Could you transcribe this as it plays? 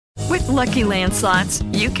Lucky Land Slots,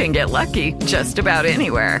 you can get lucky just about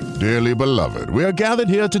anywhere. Dearly beloved, we are gathered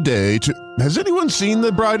here today to... Has anyone seen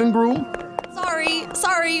the bride and groom?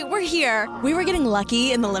 Sorry, we're here. We were getting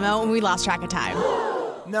lucky in the limo and we lost track of time.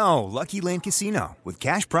 No, Lucky Land Casino, with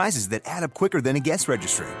cash prizes that add up quicker than a guest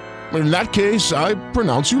registry. In that case, I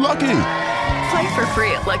pronounce you lucky. Play for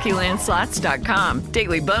free at LuckyLandSlots.com.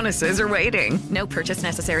 Daily bonuses are waiting. No purchase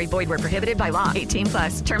necessary. Void where prohibited by law.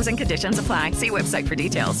 18+. Terms and conditions apply. See website for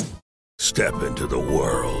details. Step into the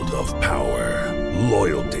world of power,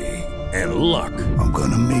 loyalty, and luck. I'm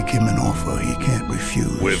gonna make him an offer he can't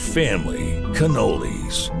refuse. With family,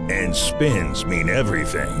 cannolis, and spins mean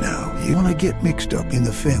everything. Now, you wanna get mixed up in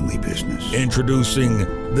the family business. Introducing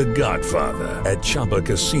The Godfather at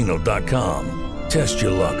ChumbaCasino.com. Test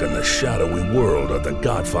your luck in the shadowy world of The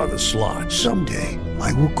Godfather slot. Someday,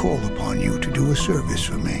 I will call upon you to do a service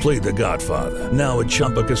for me. Play The Godfather, now at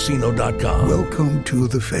ChumbaCasino.com. Welcome to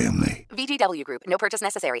the family. VGW Group. No purchase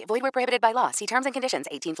necessary. Void where prohibited by law. See terms and conditions.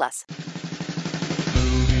 18+.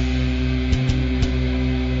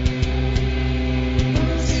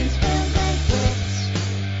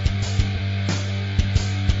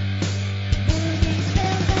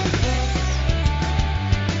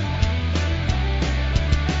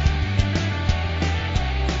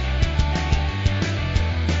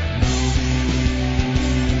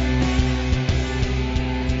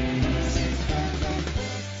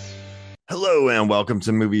 Hello and welcome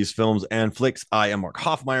to Movies, Films, and Flicks. I am Mark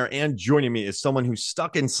Hoffmeyer, and joining me is someone who's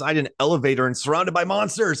stuck inside an elevator and surrounded by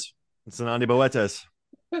monsters. It's Zanandi Boetes.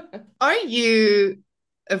 Are you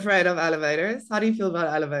afraid of elevators? How do you feel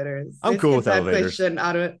about elevators? I'm cool with elevators. Question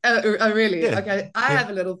out of oh, really? Yeah. Okay. I have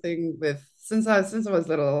a little thing with since I was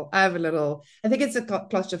little. I think it's a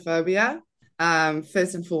claustrophobia.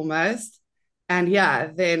 First and foremost, and yeah,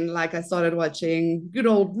 then like I started watching good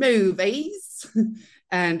old movies.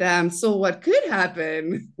 And saw what could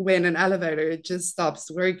happen when an elevator just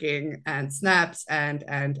stops working and snaps and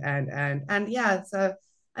yeah, so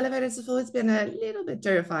elevators have always been a little bit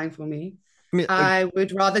terrifying for me. I mean, I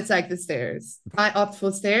would rather take the stairs. I opt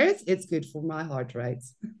for stairs. It's good for my heart rate.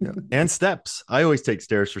 Yeah. And steps. I always take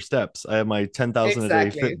stairs for steps. I have my 10,000 a day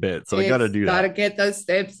Fitbit, so I got to do that. Got to get those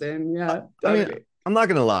steps in. Yeah, totally. I mean, I'm not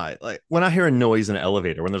gonna lie. Like when I hear a noise in an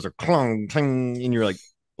elevator, when there's a clong, clang, and you're like,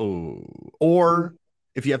 oh, or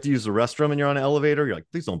if you have to use the restroom and you're on an elevator, you're like,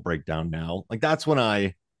 please don't break down now. Like that's when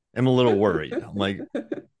I am a little worried. I'm like,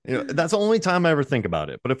 that's the only time I ever think about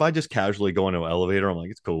it. But if I just casually go into an elevator, I'm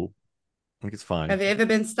like, it's cool. Like it's fine. Have you ever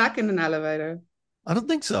been stuck in an elevator? I don't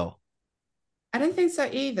think so. I don't think so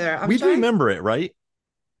either. We remember it, right?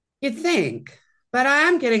 You'd think. But I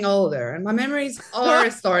am getting older and my memories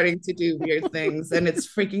are starting to do weird things and it's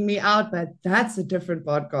freaking me out. But that's a different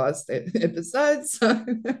podcast episode. So.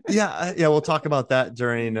 Yeah, we'll talk about that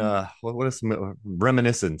during what is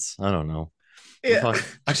reminiscence? I don't know. Yeah.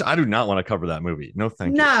 Actually, I do not want to cover that movie. No,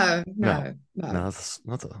 thank you. No. That's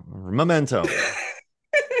a memento.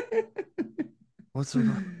 What's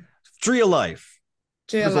the Tree of Life?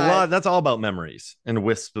 There's a lot. That's all about memories and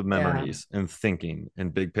wisps of memories and thinking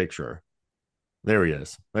and big picture. There he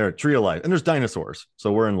is. There, Tree of Life. And there's dinosaurs.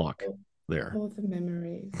 So we're in luck there. All the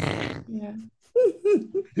memories. Yeah.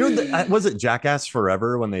 Was it Jackass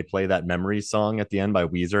Forever when they play that memory song at the end by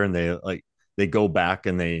Weezer and they go back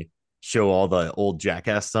and they show all the old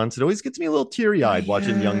Jackass stunts? It always gets me a little teary-eyed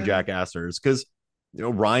watching young Jackassers because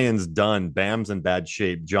Ryan's done. Bam's in bad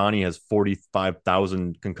shape. Johnny has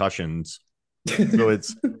 45,000 concussions. So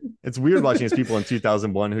it's weird watching these people in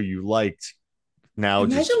 2001 who you liked now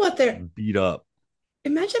imagine what they're beat up.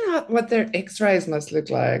 Imagine what their x-rays must look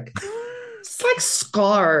like. It's like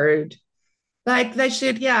scarred. Like they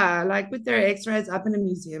should, like with their x-rays up in a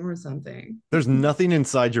museum or something. There's nothing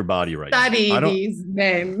inside your body right now. Study these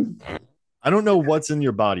men. I don't know what's in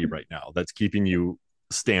your body right now that's keeping you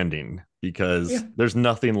standing because there's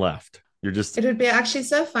nothing left. You're just. It would be actually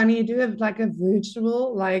so funny. You do have like a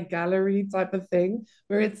virtual like gallery type of thing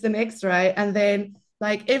where it's an x-ray and then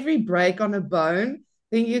like every break on a bone,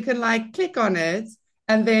 then you can like click on it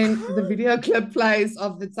and then the video clip plays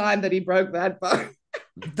of the time that he broke that bone.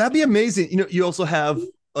 That'd be amazing. You also have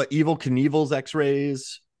Evel Knievel's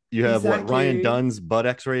x-rays. You have Ryan Dunn's butt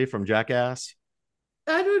x-ray from Jackass.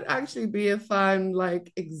 That would actually be a fun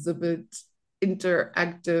like exhibit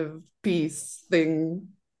interactive piece thing.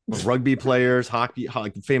 Rugby players,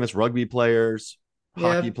 famous rugby players,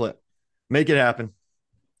 hockey play. Make it happen.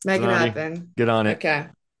 Make it happen. Get on it. Okay.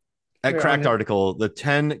 At Cracked article, the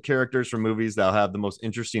 10 characters from movies that'll have the most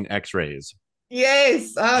interesting x-rays.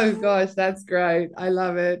 Yes. Oh gosh, that's great. I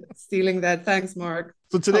love it. Stealing that. Thanks, Mark.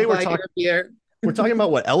 So today we're We're talking about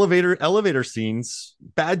what elevator scenes.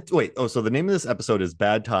 So the name of this episode is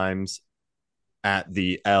Bad Times at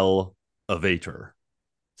the Elevator.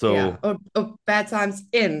 So yeah, or bad times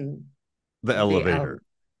in the elevator.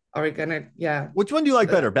 Are we gonna? Yeah. Which one do you like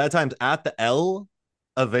better? Bad Times at the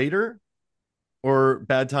Elevator or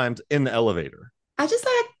Bad Times in the Elevator? I just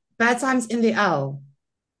like bad times in the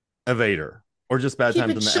Elevator, or just Bad Keep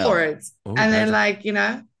Times it in the short, Oh, and then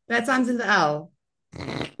bad times in the L.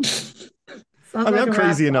 I mean, I'm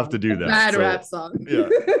crazy enough to do that. Bad rap song. Yeah,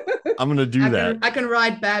 I'm gonna do that. I can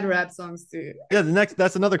write bad rap songs too. Yeah,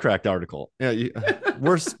 that's another cracked article. Yeah,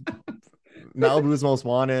 worst Malibu's Most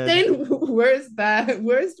Wanted. Then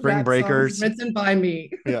worst Spring Breakers written by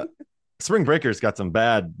me. Yeah, Spring Breakers got some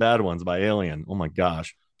bad ones by Alien. Oh my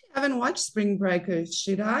gosh. I haven't watched Spring Breakers.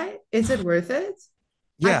 Should I? Is it worth it?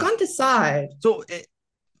 Yeah. I can't decide. So,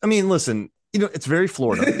 listen. It's very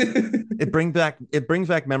Florida. It brings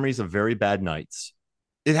back memories of very bad nights.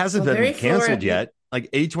 It hasn't been canceled yet.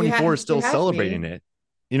 Like A24 is still celebrating it.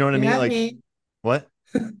 You know what I mean? Like what?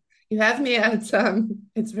 You have me at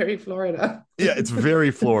it's very Florida. Yeah, it's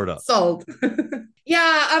very Florida. Sold.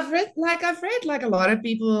 Yeah, I've read like a lot of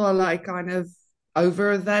people are like kind of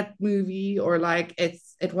over that movie, or like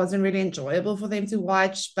it wasn't really enjoyable for them to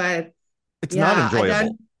watch, but it's not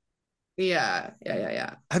enjoyable. Yeah.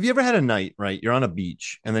 Have you ever had a night, right? You're on a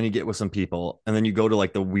beach and then you get with some people and then you go to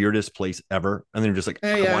like the weirdest place ever and then you're just like,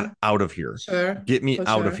 I want out of here. Sure. Get me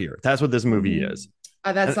out of here. That's what this movie is.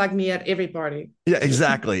 That's like me at every party. Yeah,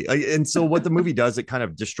 exactly. And so what the movie does, it kind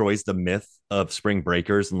of destroys the myth of spring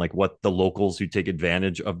breakers and like what the locals who take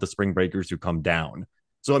advantage of the spring breakers who come down.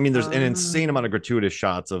 So, I mean, there's an insane amount of gratuitous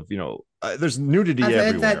shots of, there's nudity everywhere.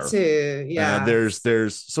 I've heard that too. Yeah.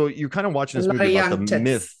 So you're kind of watching this movie about the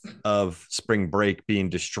myth of spring break being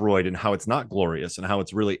destroyed and how it's not glorious and how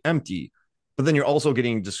it's really empty. But then you're also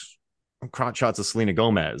getting just crotch shots of Selena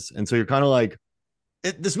Gomez. And so you're kind of like,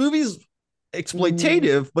 this movie's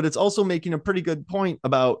exploitative, but it's also making a pretty good point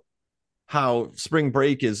about how spring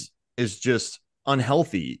break is just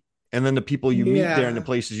unhealthy. And then the people you meet there and the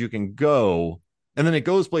places you can go. And then it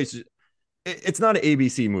goes places. It's not an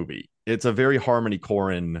ABC movie. It's a very Harmony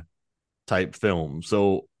Korine type film.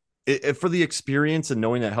 So for the experience and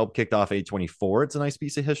knowing that helped kick off A24, it's a nice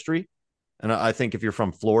piece of history. And I think if you're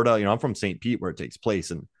from Florida, I'm from St. Pete where it takes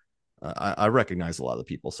place. And I recognize a lot of the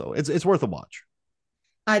people. So it's worth a watch.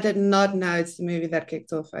 I did not know it's the movie that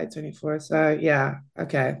kicked off A24. So yeah.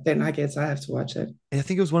 Okay. Then I guess I have to watch it. I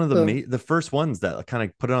think it was one of the first ones that kind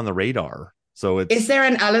of put it on the radar. So is there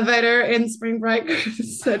an elevator in Spring Break?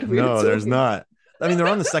 No, there's not. I mean, they're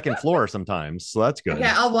on the second floor sometimes, so that's good. Okay,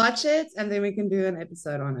 I'll watch it and then we can do an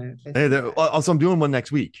episode on it. Hey, also I'm doing one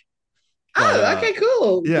next week. Okay,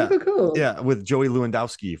 cool. Yeah, cool. Yeah, with Joey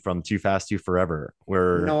Lewandowski from Too Fast, Too Forever.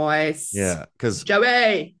 Nice. Yeah, because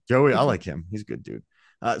Joey, I like him. He's a good dude.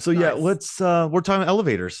 So yeah, we're talking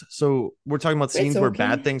elevators. So we're talking about scenes where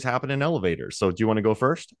bad things happen in elevators. So do you want to go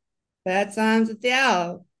first? Bad times at the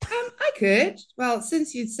L. I could. Well,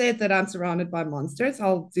 since you said that I'm surrounded by monsters,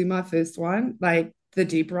 I'll do my first one. Like the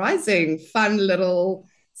Deep Rising, fun little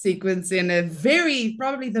sequence in a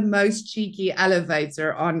probably the most cheeky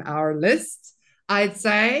elevator on our list, I'd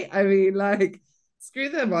say. I mean, like, screw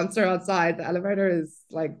the monster outside. The elevator is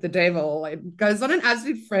like the devil. It goes on an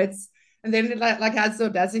absolute fritz. And then it like has the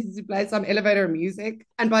audacity to play some elevator music.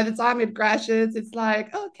 And by the time it crashes, it's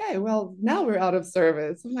like, okay, well, now we're out of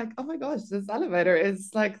service. I'm like, oh my gosh, this elevator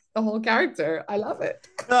is like the whole character. I love it.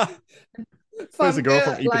 There's a girl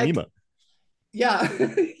from Ipanema. Yeah.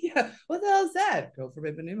 Yeah. What the hell is that? Girl from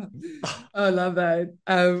Ipanema. I love that.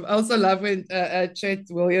 I also love when Chet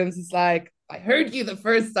Williams is like, I heard you the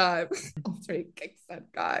first time. After he kicks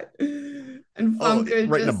that guy. And Funker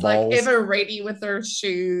right just like ever ready with her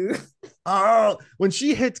shoe. Oh, when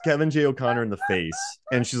she hits Kevin J. O'Connor in the face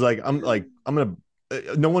and she's like, I'm gonna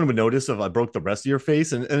no one would notice if I broke the rest of your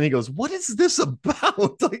face. And he goes, what is this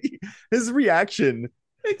about? Like his reaction.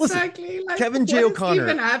 Exactly. Listen, like, Kevin J. O'Connor.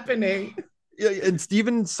 What's even happening? And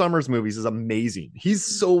Steven Summers movies is amazing. He's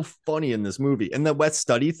so funny in this movie. And the Wet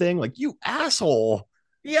Study thing, like, you asshole.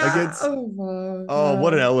 Yeah. Like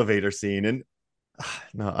what an elevator scene. And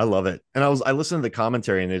no, I love it. And I listened to the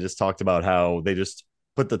commentary and they just talked about how they just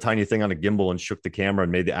put the tiny thing on a gimbal and shook the camera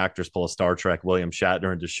and made the actors pull a Star Trek William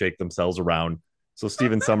Shatner and just shake themselves around. So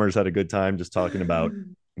Steven Summers had a good time just talking about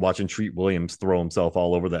watching Treat Williams throw himself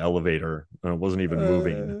all over the elevator and it wasn't even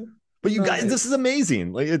moving. But you guys, this is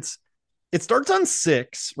amazing. Like it starts on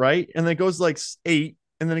 6, right? And then it goes like 8,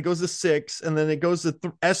 and then it goes to 6, and then it goes to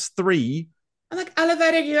S3. I'm like,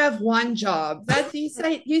 elevator, you have one job. That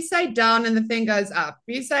you say down and the thing goes up.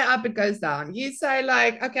 You say up, it goes down. You say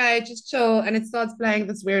like, okay, just chill, and it starts playing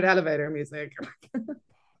this weird elevator music. And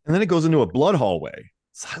then it goes into a blood hallway.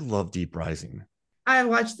 So I love Deep Rising. I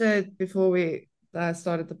watched it before we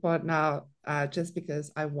started the pod now, just because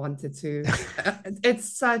I wanted to.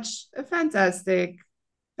 It's such a fantastic,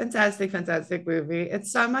 fantastic, fantastic movie.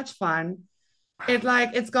 It's so much fun.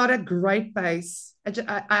 It's got a great pace.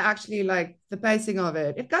 I actually like the pacing of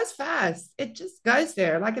it. It goes fast. It just goes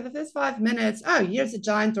there. Like in the first 5 minutes, oh, here's a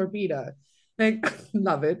giant torpedo. Like,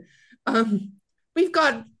 love it. Um, we've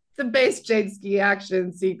got the best jet ski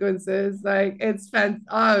action sequences. Like it's fan.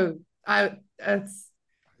 Oh, I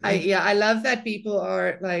love that people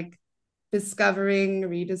are like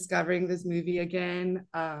rediscovering this movie again,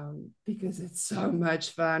 because it's so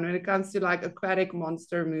much fun when it comes to like aquatic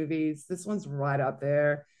monster movies. This one's right up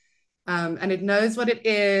there, and it knows what it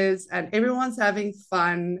is, and everyone's having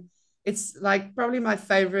fun. It's like probably my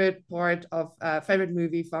favorite part of favorite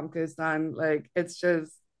movie from Kirsten. Like it's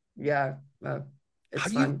just yeah,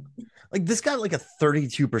 it's fun. Like this got like a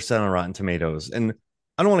 32% on Rotten Tomatoes, and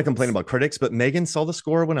I don't want to complain about critics, but Megan saw the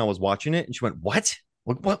score when I was watching it, and she went, "What?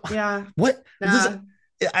 What? Yeah. What?" Nah.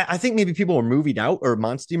 I think maybe people were movied out or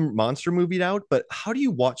monster movied out, but how do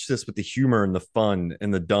you watch this with the humor and the fun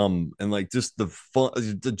and the dumb and like just the fun,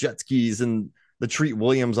 the jet skis and the Treat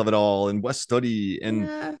Williams of it all and Wes Studi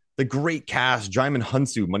and the great cast, Jaimin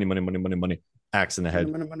Hunsu, money, axe in the head.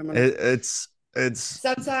 Money. It's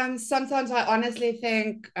sometimes I honestly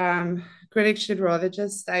think critics should rather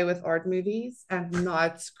just stay with art movies and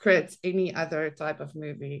not crit any other type of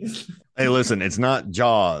movies. Hey, listen, it's not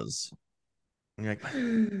Jaws. And you're like,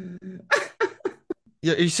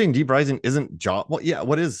 yeah, are you saying Deep Rising isn't Jaws? Well, yeah,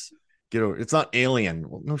 what is? It's not Alien.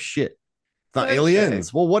 Well, no shit. It's not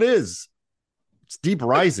Aliens. Well, what is? It's Deep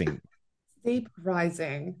Rising. Deep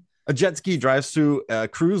Rising. A jet ski drives through a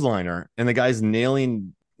cruise liner, and the guy's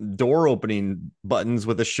nailing door opening buttons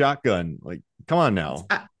with a shotgun. Like, come on now.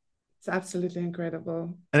 It's absolutely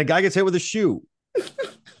incredible. And a guy gets hit with a shoe.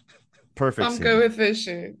 Perfect. I'm good with this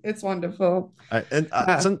shoe. It's wonderful.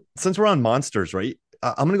 Since we're on monsters, right?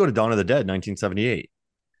 I'm gonna go to Dawn of the Dead, 1978.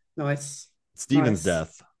 Nice. Steven's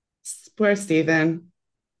death. Poor Steven.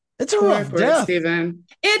 It's a rough death. Steven.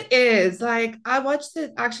 It is. Like I watched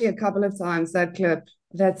it actually a couple of times. That clip,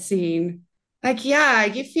 that scene. Like, yeah,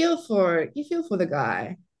 you feel for the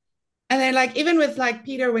guy. And then like even with like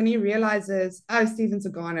Peter, when he realizes, oh, Steven's a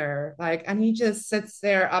goner, like, and he just sits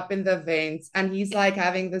there up in the vents and he's like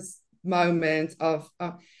having this moment of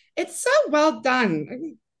it's so well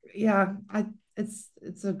done. Yeah, it's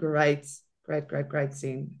a great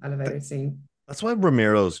scene, elevator scene. That's why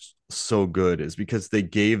Romero's so good, is because they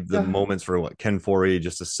gave the moments for Ken Foree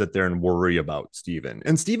just to sit there and worry about Steven.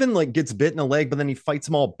 And Steven like gets bit in the leg, but then he fights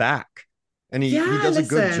them all back. And he does a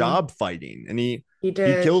good job fighting, and he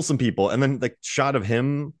kills some people. And then the shot of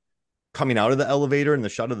him coming out of the elevator and the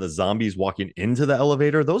shot of the zombies walking into the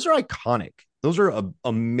elevator, those are iconic. Those are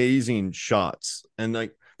amazing shots. And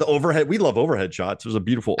like the overhead, we love overhead shots. There's a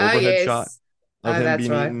beautiful overhead shot of him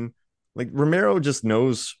being eaten. Like Romero just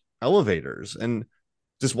knows elevators, and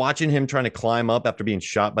just watching him trying to climb up after being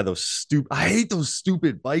shot by those I hate those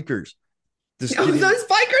stupid bikers. Those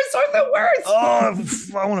bikers are the worst.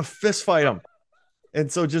 Oh, I want to fist fight them.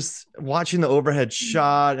 And so just watching the overhead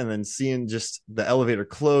shot and then seeing just the elevator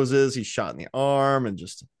closes, he's shot in the arm, and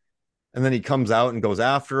then he comes out and goes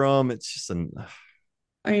after him. It's just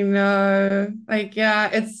I know. Like,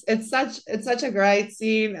 yeah, it's such a great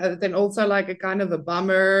scene. Then also like a kind of a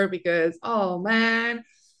bummer because, oh man,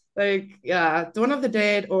 like, yeah, Dawn of the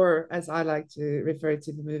Dead, or as I like to refer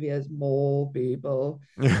to the movie as mole people.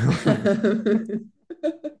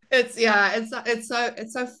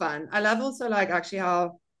 It's so fun. I love also like actually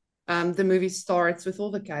how the movie starts with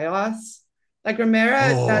all the chaos. Like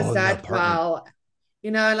Romero does that well.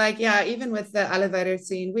 You know, like, yeah, even with the elevator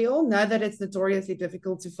scene, we all know that it's notoriously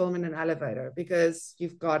difficult to film in an elevator because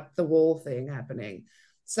you've got the wall thing happening.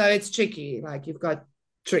 So it's tricky. Like you've got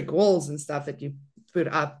trick walls and stuff that you put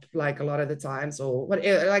up like a lot of the times, or what,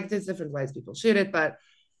 like there's different ways people shoot it, but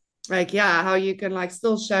like, yeah, how you can like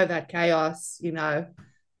still show that chaos, you know,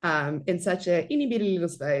 in such a itty bitty little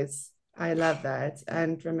space. I love that.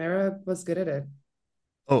 And Romero was good at it.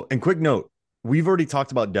 Oh, and quick note, we've already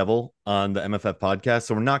talked about Devil on the MFF podcast,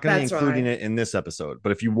 so we're not going to be including it in this episode.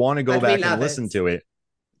 But if you want to go back and listen to it,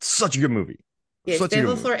 it's such a good movie. Yes,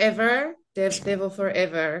 Devil Forever. Devil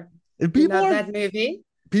Forever. Love that movie.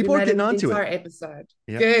 People are getting onto it. Episode.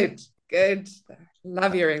 Yep. Good.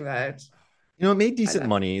 Love hearing that. You know, it made decent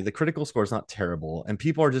money. The critical score is not terrible, and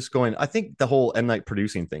people are just going. I think the whole M. Night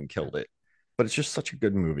producing thing killed it. but it's just such a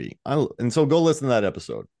good movie. And so go listen to that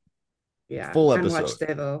episode, Yeah, full and episode. watch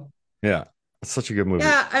Devil. Yeah, it's such a good movie.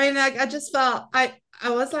 Yeah, I mean, like I just felt I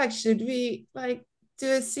was like, should we like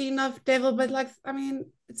do a scene of Devil? But like, I mean,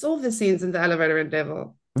 it's all the scenes in the elevator in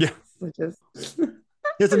Devil. Yeah, So just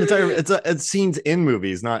it's an entire it's scenes in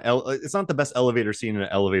movies, it's not the best elevator scene in an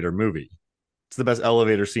elevator movie. It's the best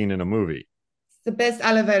elevator scene in a movie. the best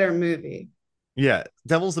elevator movie. Yeah,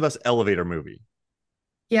 Devil's the best elevator movie.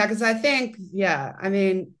 Yeah, because I think, yeah, I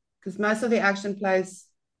mean, because most of the action plays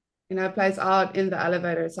out in the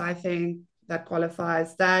elevator. So I think that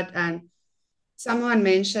qualifies that. And someone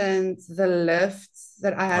mentioned the lift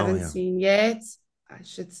that I Oh haven't yeah. seen yet. I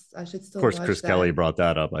should Of still course, watch Chris that. Kelly brought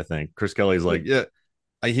that up. I think Chris Kelly's like, yeah,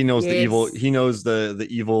 he knows the evil. Yes. He knows the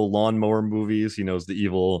evil lawnmower movies. He knows the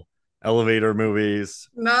evil elevator movies.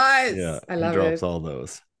 Nice. Yeah, I he love drops it. all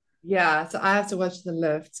those. Yeah, so I have to watch the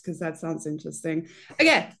lift because that sounds interesting.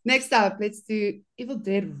 Okay, next up, let's do Evil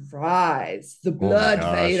Dead Rise, the Oh my Blood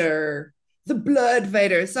gosh. Vader. The Blood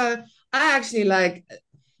Vader. So I actually like,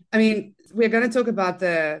 I mean, we're going to talk about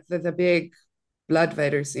the big Blood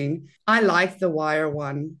Vader scene. I like the Wire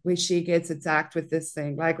one where she gets attacked with this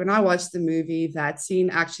thing. Like when I watched the movie, that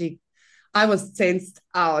scene actually, I was tensed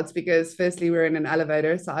out because firstly we're in an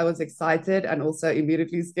elevator, so I was excited and also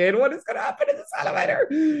immediately scared. What is going to happen in this elevator?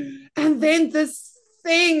 And then this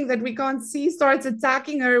thing that we can't see starts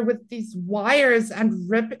attacking her with these wires and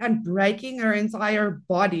breaking her entire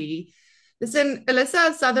body. Listen,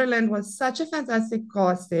 Alyssa Sutherland was such a fantastic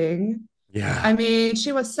casting. Yeah, I mean,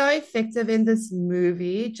 she was so effective in this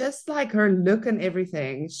movie, just like her look and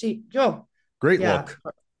everything. great Yeah, look.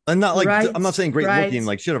 And not like right, I'm not saying great right, looking.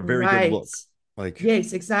 Like she had a very good right. look. Like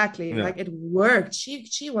Yes, exactly. yeah, Like it worked.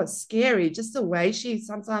 She was scary. Just the way she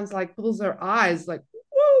sometimes like pulls her eyes, like,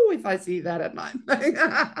 whoa, if I see that at night.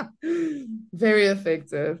 Very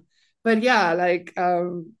effective. But yeah, like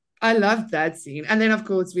I loved that scene. And then of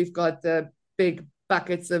course we've got the big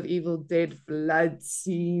buckets of Evil Dead blood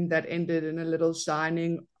scene that ended in a little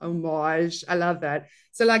Shining homage. I love that.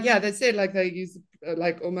 So like yeah, they said like they use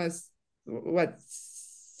like almost what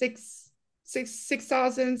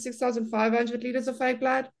 6,500 liters of fake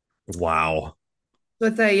blood. wow.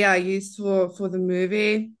 What they used for the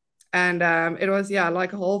movie, and it was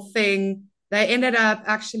like a whole thing. They ended up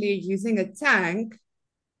actually using a tank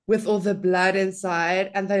with all the blood inside,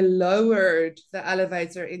 and they lowered the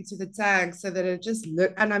elevator into the tank so that it just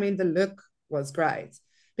looked. And I mean, the look was great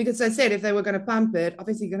because I said if they were going to pump it,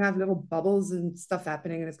 obviously you're going to have little bubbles and stuff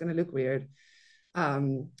happening, and it's going to look weird.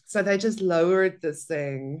 So they just lowered this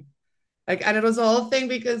thing. Like, and it was a whole thing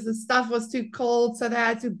because the stuff was too cold. So they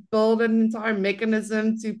had to build an entire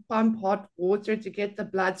mechanism to pump hot water to get the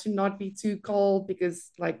blood to not be too cold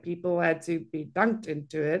because like people had to be dunked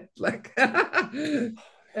into it. Like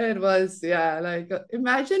it was, like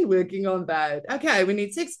imagine working on that. Okay, we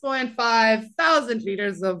need 6.5 thousand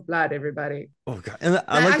liters of blood, everybody. Oh god. And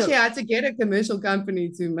I They like actually that. had to get a commercial company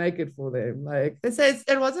to make it for them. Like it says,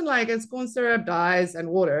 it wasn't like it's corn syrup, dyes, and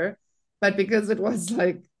water, but because it was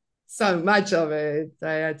like so much of it,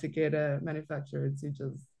 they had to get a manufacturer to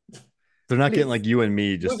just They're not getting please like you and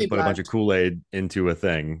me just to movie put a bunch blood. of Kool-Aid into a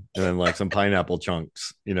thing and then like some pineapple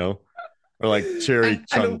chunks, or like cherry And,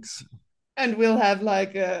 chunks. and we'll have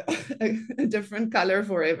like a different color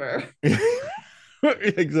forever.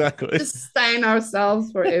 Exactly. Just stain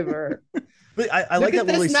ourselves forever. But I Look like at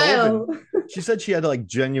that Lily this Sullivan. nail. She said she had to like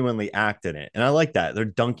genuinely act in it. And I like that. They're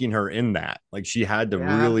dunking her in that. Like she had to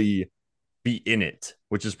Yeah. really be in it,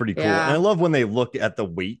 which is pretty cool. And I Yeah. love when they look at the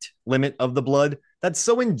weight limit of the blood. That's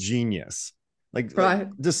so ingenious. Like Right.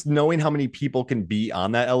 just knowing how many people can be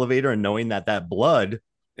on that elevator and knowing that that blood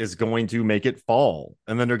is going to make it fall.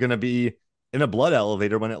 And then they're going to be in a blood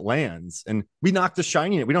elevator when it lands. And we knocked The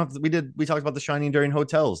Shining. We don't have to, we talked about The Shining during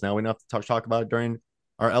hotels. Now we don't have to talk about it during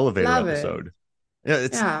our elevator Love it. episode. Yeah,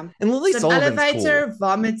 it's Yeah. and Lily It's an Sullivan's elevator cool.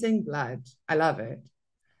 vomiting blood. I love it.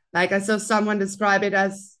 Like I saw someone describe it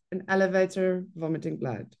as an elevator vomiting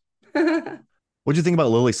blood. I What do you think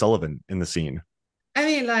about Lily Sullivan in the scene?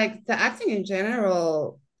 mean, like the acting in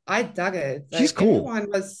general, I dug it. She's Like cool.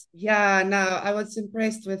 everyone was, yeah, no, I was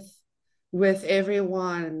impressed with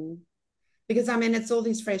everyone because I mean it's all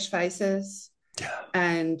these fresh faces. Yeah.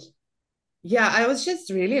 And yeah, I was just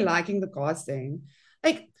really liking the casting.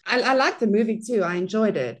 Like I liked the movie too. I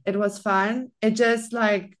enjoyed it. It was fun. It just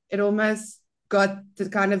like it almost got the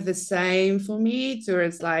kind of the same for me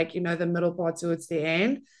towards like, the middle part towards the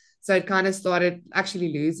end. So it kind of started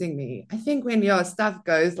actually losing me. I think when your stuff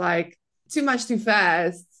goes like too much too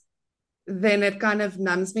fast, then it kind of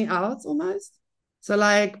numbs me out almost. So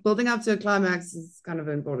like building up to a climax is kind of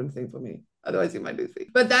an important thing for me. Otherwise, you might lose me.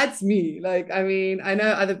 But that's me. Like, I mean, I know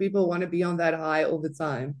other people want to be on that high all the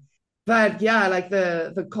time. But yeah, like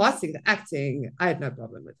the casting, the acting, I had no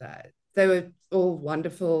problem with that. They were all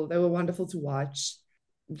wonderful. They were wonderful to watch.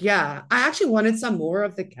 Yeah, I actually wanted some more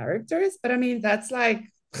of the characters, but I mean, that's like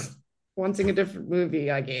wanting a different movie,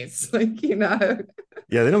 I guess. Like, Yeah,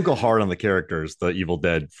 they don't go hard on the characters, the Evil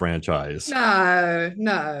Dead franchise.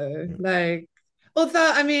 no. Like,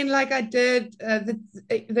 although I mean, like I did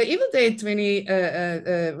the Evil Dead 20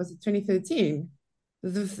 was it 2013? The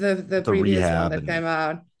The previous one rehab that and came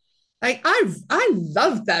out. Like I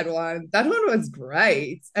loved that one. That one was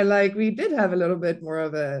great. And like we did have a little bit more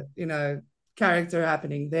of a, character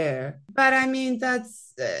happening there. But I mean,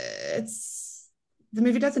 it's the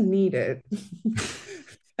movie doesn't need it.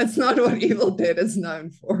 That's not what Evil Dead is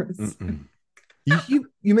known for. You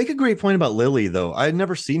make a great point about Lily, though. I had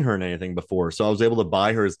never seen her in anything before, so I was able to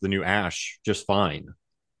buy her as the new Ash just fine.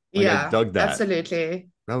 Like, Yeah, I dug that. absolutely.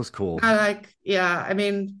 That was cool. I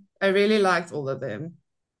mean, I really liked all of them.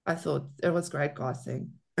 I thought it was great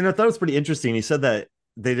casting. And I thought it was pretty interesting. He said that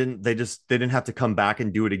they didn't have to come back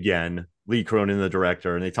and do it again. Lee Cronin, the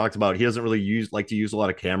director, and they talked about he doesn't really like to use a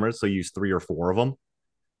lot of cameras, so he used 3 or 4 of them.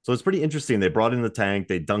 So it's pretty interesting. They brought in the tank,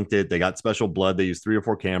 they dunked it, they got special blood, they used 3 or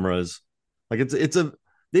 4 cameras. Like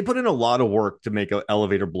they put in a lot of work to make an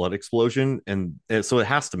elevator blood explosion, and so it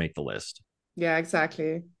has to make the list. Yeah,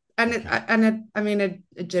 exactly. And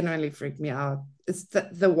it genuinely freaked me out. It's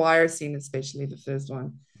the wire scene, especially the first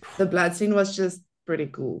one. The blood scene was just pretty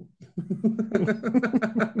cool.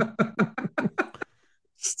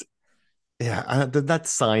 Yeah, that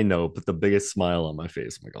sign though put the biggest smile on my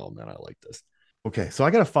face. I'm like, oh man, I like this. Okay, so I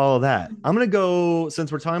gotta follow that. I'm gonna go,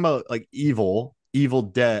 since we're talking about like Evil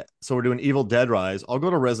Dead. So we're doing Evil Dead Rise. I'll go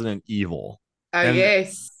to Resident Evil. Oh, and,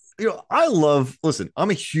 yes. Listen, I'm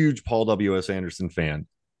a huge Paul W.S. Anderson fan.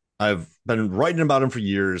 I've been writing about him for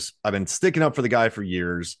years. I've been sticking up for the guy for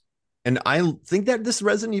years. And I think that this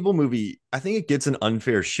Resident Evil movie, I think it gets an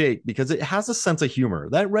unfair shake because it has a sense of humor.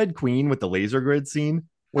 That Red Queen with the laser grid scene,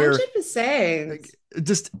 where 100%.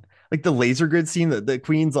 Just like the laser grid scene, the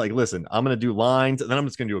Queen's like, listen, I'm going to do lines and then I'm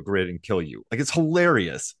just going to do a grid and kill you. Like, it's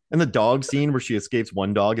hilarious. And the dog scene where she escapes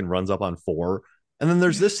one dog and runs up on 4. And then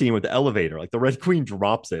there's this scene with the elevator, like the Red Queen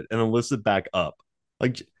drops it and then lifts it back up.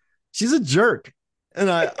 Like, she's a jerk. And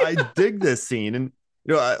I dig this scene. And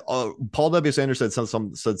Paul W. Anderson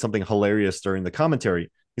said something hilarious during the commentary.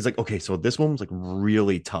 He's like, okay, so this one was like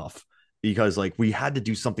really tough because like we had to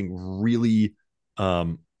do something really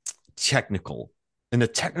technical. And the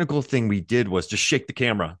technical thing we did was just shake the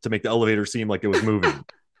camera to make the elevator seem like it was moving.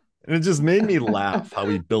 And it just made me laugh how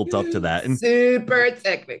we built up to that. And super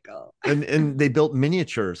technical. And they built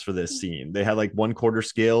miniatures for this scene. They had like 1/4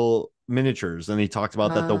 scale miniatures. And he talked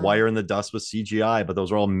about that the wire in the dust was CGI, but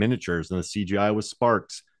those were all miniatures and the CGI was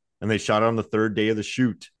sparks. And they shot it on the 3rd day of the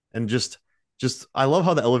shoot. And just I love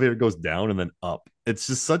how the elevator goes down and then up. It's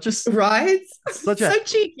just such a right, so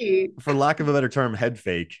cheeky, for lack of a better term, head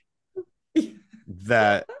fake.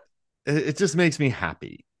 That it just makes me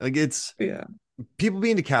happy. Like, it's people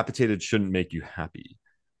being decapitated shouldn't make you happy,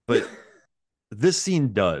 but this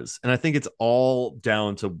scene does. And I think it's all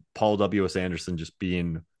down to Paul W.S. Anderson just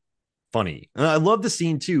being funny. And I love the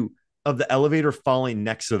scene too of the elevator falling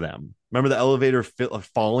next to them. Remember the elevator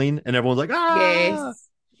falling and everyone's like, ah,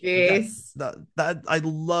 yes. That I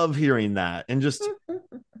love hearing that. And just I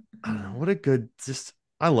don't know, what a good,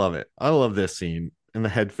 I love it. I love this scene. And the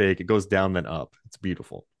head fake, it goes down then up. It's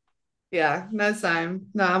beautiful. Yeah, no, same.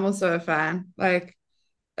 No, I'm also a fan. Like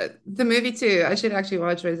the movie too. I should actually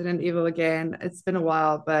watch Resident Evil again. It's been a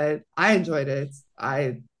while, but I enjoyed it.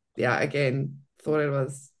 Again, thought it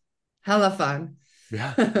was hella fun.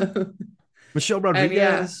 Yeah. Michelle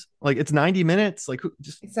Rodriguez, like it's 90 minutes. Like,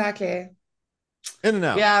 just exactly. In and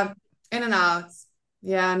out. Yeah, in and out.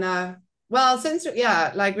 Yeah, no. Well, since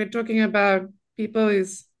like we're talking about people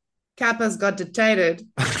whose Kappas got dictated.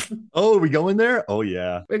 Oh, are we going there? Oh,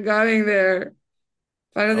 yeah. We're going there.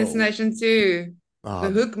 Final Destination 2. The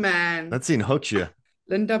Hook Man. That scene hooks you.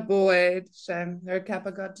 Linda Boyd. Shame her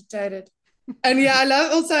Kappa got dictated. And yeah, I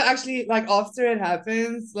love also actually, like, after it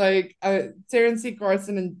happens, like, Terrence C.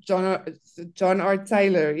 Carson and John R.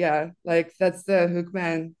 Taylor. Yeah, like, that's the Hook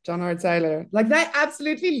Man, John R. Taylor. Like, they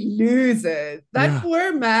absolutely lose it. That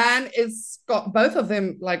poor man is, both of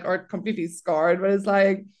them, like, are completely scarred, but it's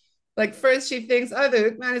like first she thinks, oh, the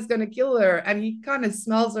Hook Man is going to kill her. And he kind of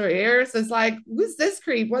smells her hair. So it's like, who's this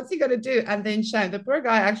creep? What's he going to do? And then shame, the poor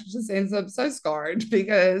guy actually just ends up so scarred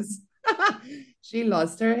because she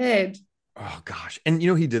lost her head. Oh, gosh. And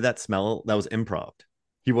he did that smell. That was improv.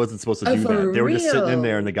 He wasn't supposed to do that. They were just sitting in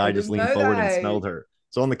there and the guy just leaned forward and smelled her.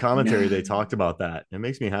 So on the commentary, they talked about that. It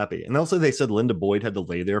makes me happy. And also, they said Linda Boyd had to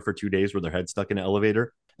lay there for 2 days with her head stuck in an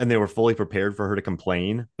elevator, and they were fully prepared for her to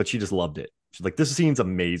complain, but she just loved it. She's like, "This scene's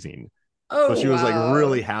amazing." So Oh she was like wow.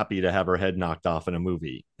 really happy to have her head knocked off in a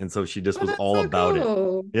movie, and so she just Oh, was that's all so about it.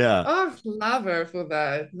 cool. Yeah, Oh, love her for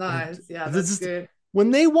that. and Nice. Yeah, this that's is good.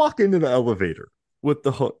 when they walk into the elevator with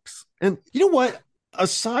the hooks, and you know what?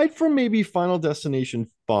 Aside from maybe Final Destination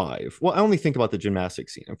 5, well, I only think about the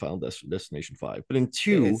gymnastics scene in Final Destination 5, but in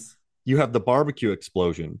 2, Yes. you have the barbecue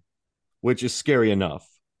explosion, which is scary enough.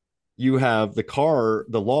 You have the car,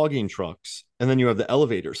 the logging trucks, and then you have the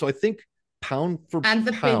elevator. So I think pound for And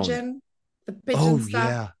pound. the pigeon Oh, stuff,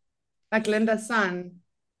 yeah. like Linda's son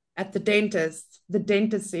at the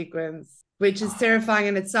dentist sequence, which is terrifying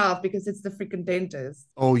in itself because it's the freaking dentist.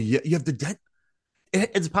 Oh, yeah. You have the dead.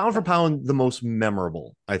 It's pound for pound the most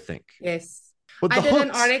memorable, I think. Yes. But I the did an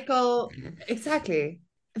hooks, article, exactly.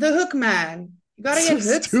 The hook man. You got to so get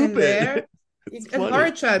hooks in stupid. there. It's And horror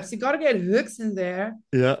funny. tropes, you got to get hooks in there.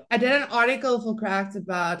 Yeah. I did an article for Cracked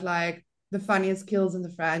about like the funniest kills in the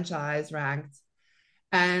franchise ranked.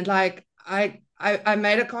 And like I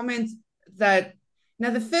made a comment that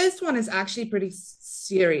now the first one is actually pretty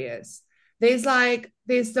serious. There's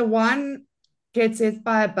the one gets hit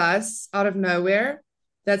by a bus out of nowhere.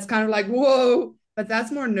 That's kind of like whoa, but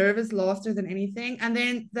that's more nervous laughter than anything. And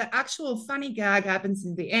then the actual funny gag happens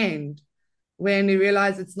in the end when you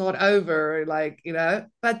realize it's not over, like, you know.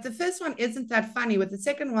 But the first one isn't that funny. With the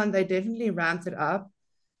second one, they definitely ramped it up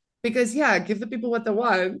because yeah, give the people what they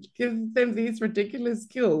want, give them these ridiculous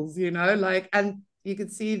kills, you know, like, and you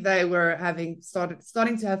could see they were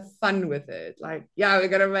starting to have fun with it, like, yeah, we're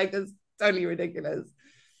gonna make this totally ridiculous,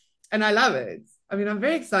 and I love it. I mean, I'm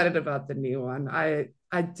very excited about the new one. I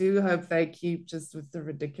do hope they keep just with the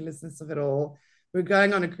ridiculousness of it all. We're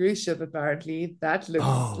going on a cruise ship apparently. That looks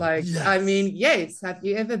Oh, like, I yes. mean, yes, have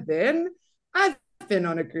you ever been? I've been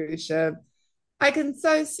on a cruise ship. I can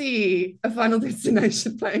so see a Final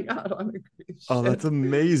Destination playing out on a cruise Oh, that's ship.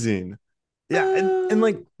 amazing. Yeah, and Uh,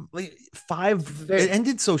 like it's five, it very,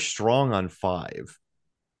 ended so strong on 5.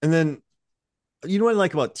 And then you know what I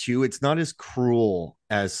like about 2? It's not as cruel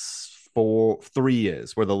as 3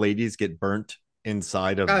 is, where the ladies get burnt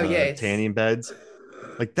inside of oh, the yes. tanning beds.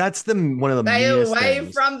 Like that's the one of the Stay meanest away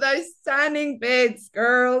things. from those standing beds,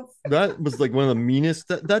 girls. That was like one of the meanest.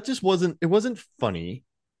 That just wasn't. It wasn't funny.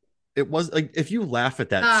 It was like if you laugh at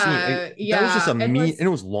that scene, that was just a Yeah, it mean, and was. it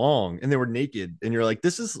was long, and they were naked, and you're like,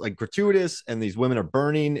 this is like gratuitous, and these women are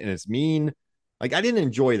burning, and it's mean. Like I didn't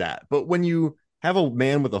enjoy that, but when you have a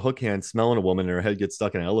man with a hook hand smelling a woman and her head gets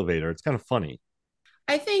stuck in an elevator, it's kind of funny.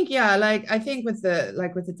 I think, yeah, like I think with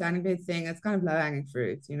the tanning bed thing, it's kind of low hanging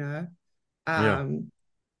fruit, you know. Yeah. Um,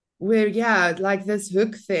 where yeah, like this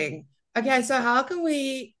hook thing. Okay, so how can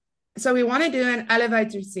we? So we want to do an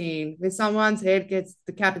elevator scene where someone's head gets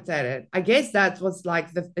decapitated. I guess that was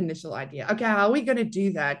like the initial idea. Okay, how are we going to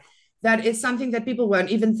do that? That is something that people won't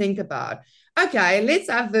even think about. Okay, let's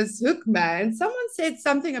have this hook man. Someone said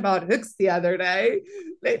something about hooks the other day.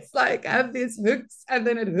 Let's like have these hooks and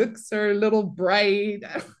then it hooks her little braid.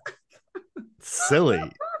 Silly.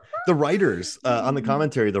 The writers on the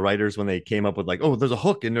commentary, the writers when they came up with like, oh, there's a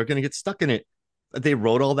hook and they're gonna get stuck in it. They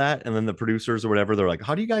wrote all that, and then the producers or whatever, they're like,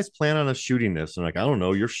 how do you guys plan on us shooting this? And like, I don't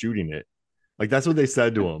know, you're shooting it. Like that's what they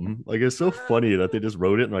said to him. Like it's so funny that they just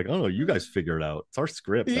wrote it and like, I don't know, you guys figure it out. It's our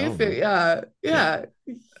script. I You don't feel, know. yeah, Yeah,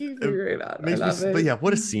 yeah. You it figure it out. I makes me. love But it. yeah,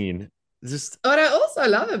 what a scene! Just What I also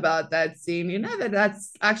love about that scene, you know, that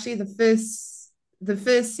that's actually the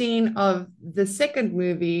first scene of the second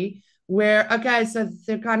movie where okay, so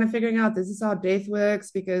they're kind of figuring out this is how death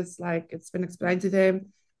works because like it's been explained to them,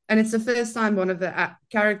 and it's the first time one of the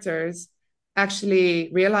characters actually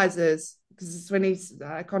realizes because it's when he's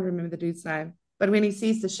I can't remember the dude's name, but when he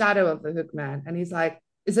sees the shadow of the hook man, and he's like,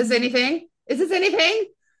 "Is this anything? Is this anything?"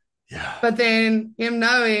 yeah, But then him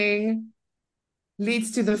knowing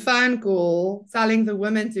leads to the phone call telling the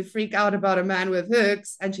woman to freak out about a man with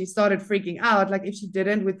hooks, and she started freaking out. Like if she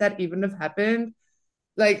didn't, would that even have happened?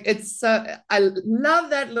 Like it's so I love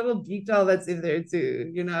that little detail that's in there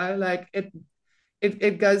too, you know, like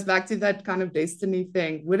it goes back to that kind of destiny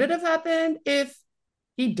thing. Would it have happened if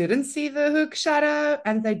he didn't see the hook shadow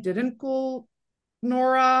and they didn't call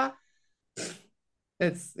Nora?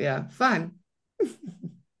 It's yeah, fun.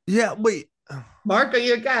 yeah. Wait, Mark, are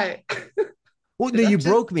you okay? well, no, Did I you just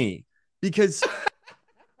broke me because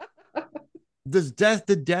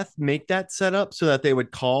did death make that setup so that they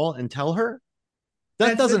would call and tell her?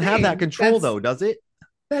 Death that's the doesn't have that thing. control though, does it?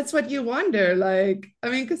 That's what you wonder. Like, I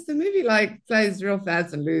mean, because the movie like plays real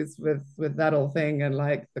fast and loose with that whole thing and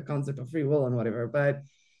like the concept of free will and whatever. But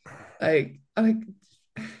like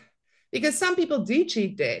because some people do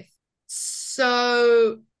cheat death.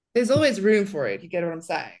 So there's always room for it. You get what I'm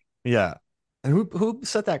saying? Yeah. And who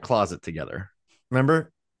set that closet together?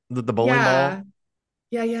 Remember the bowling Yeah. ball?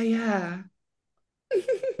 Yeah.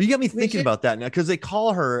 You got me We thinking should about that now because they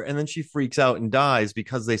call her and then she freaks out and dies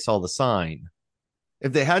because they saw the sign.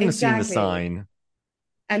 If they hadn't seen the exactly. sign,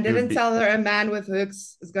 And it would didn't be, tell her a man with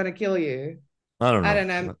hooks is going to kill you. I don't I know.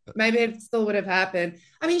 don't know. Maybe it still would have happened.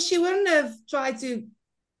 I mean, she wouldn't have tried to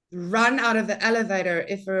run out of the elevator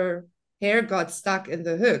if her hair got stuck in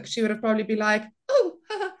the hook. She would have probably been like, oh,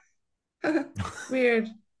 weird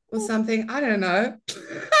or something. I don't know.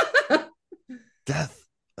 Death.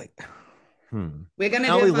 Like, We're going to do a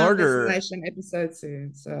Allie Final Larder, Destination episode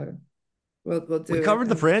soon. So we'll we do it. covered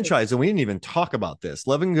the And we'll talk. franchise and we didn't even talk about this.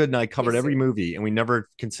 Levin Good and I covered Yes, every sir. movie and we never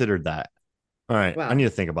considered that. All right. I need Wow.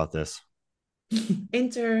 to think about this.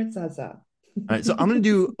 Enter Zaza. All right. So I'm gonna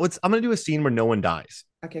do a scene where no one dies.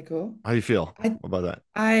 Okay, cool. How do you feel I about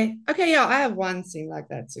that? okay, yeah, I have one scene like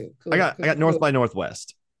that too. I Cool, got cool, North cool. by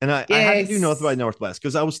Northwest. And I had to do North by Yes. Northwest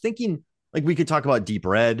because I was thinking like we could talk about Deep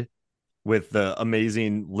Red with the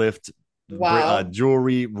amazing lift Wow.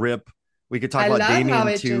 jewelry rip. We could talk I about love how Damien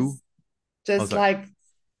it too. Oh, just sorry. like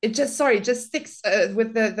it just sorry, just sticks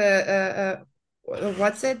with the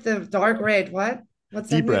what's it? The dark red. What's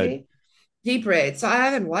that Deep Red. movie? Deep Red. So I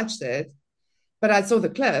haven't watched it, but I saw the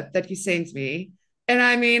clip that you sent me. And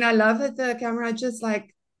I mean, I love that the camera just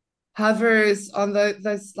like hovers on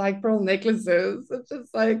those like pearl necklaces. It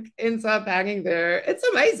just like ends up hanging there. It's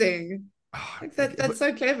amazing. Like that's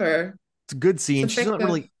so clever. It's a good It's scene. She's not effective.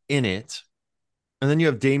 really in it. And then you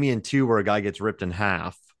have Damien too, where a guy gets ripped in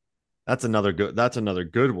half. That's another good. That's another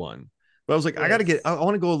good one. But I was like, I got to get. Yes. I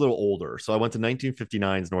want to go a little older, so I went to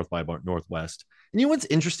 1959's North by Northwest. And you know what's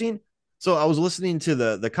interesting? So I was listening to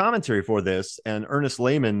the commentary for this, and Ernest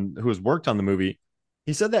Lehman, who has worked on the movie,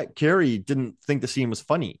 he said that Carey didn't think the scene was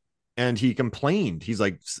funny, and he complained. He's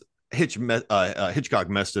like, Hitchcock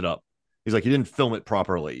messed it up. He's like, he didn't film it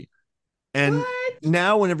properly. And What?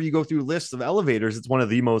 now, whenever you go through lists of elevators, it's one of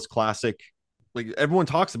the most classic. Like everyone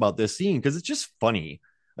talks about this scene because it's just funny.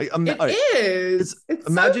 Like, It it's is. It's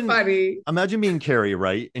so funny. imagine being Carrie,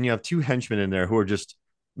 right? And you have two henchmen in there who are just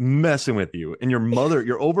messing with you, and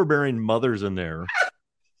your overbearing mother's in there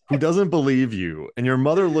who doesn't believe you, and your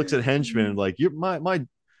mother looks at henchmen like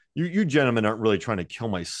you gentlemen aren't really trying to kill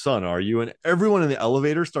my son, are you? And everyone in the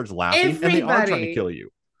elevator starts laughing, and they are trying to Everybody. kill you.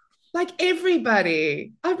 Like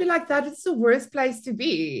everybody. I'd be like, that is the worst place to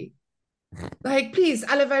be. Like, please,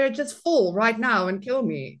 elevator, just fall right now and kill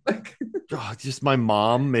me. Like, Oh, just my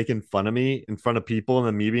mom making fun of me in front of people and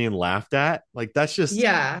then me being laughed at. Like that's just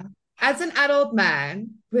yeah. As an adult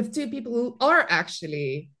man with two people who are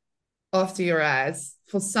actually after your ass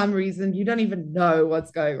for some reason, you don't even know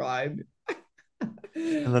what's going on.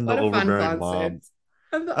 and then the What a fun overbearing mom. concept.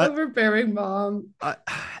 And the I, overbearing mom. I,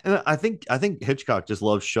 and I think Hitchcock just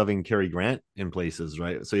loves shoving Cary Grant in places,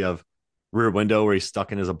 right? So you have Rear Window where he's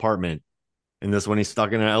stuck in his apartment, and this one he's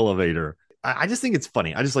stuck in an elevator. I just think it's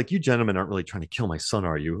funny. I just like you gentlemen aren't really trying to kill my son,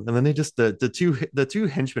 are you? And then they just the two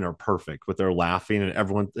henchmen are perfect with their laughing and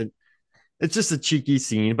everyone. It's just a cheeky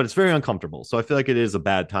scene, but it's very uncomfortable. So I feel like it is a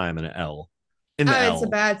bad time in an L. In the Oh, it's a L.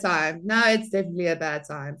 bad time. No, it's definitely a bad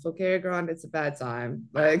time. For Cary Grant, it's a bad time.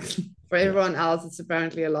 Like for Yeah. everyone else, it's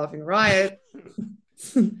apparently a laughing riot.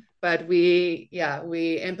 But we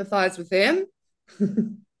empathize with them.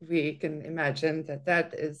 We can imagine that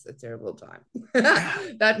that is a terrible time.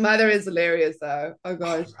 That mother is hilarious, though. Oh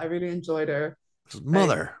gosh, I really enjoyed her. Like,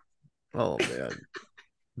 Mother. Oh man.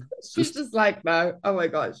 she's just like, no, oh my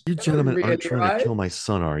gosh, You gentlemen really, aren't trying to right? kill my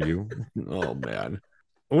son, are you? Oh man.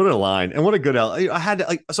 What a line. And what a good L. I had to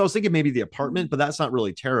like so I was thinking maybe the apartment, but that's not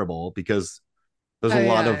really terrible because there's Oh a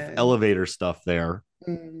lot of yeah. elevator stuff there.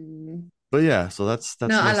 Mm. But yeah, so that's No,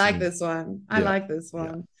 I my like scene. this one. I Yeah, like this yeah.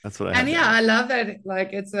 one. That's what I And had to yeah, add. I love that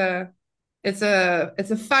like it's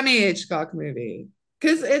a funny Hitchcock movie.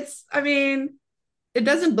 Because it's, I mean, it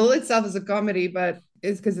doesn't bill itself as a comedy, but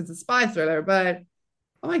it's because it's a spy thriller. But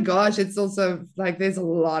oh my gosh, it's also like there's a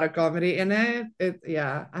lot of comedy in it.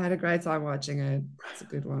 Yeah, I had a great time watching it. It's a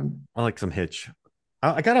good one. I like some Hitch.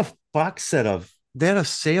 I got a box set of they had a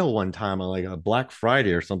sale one time on like a Black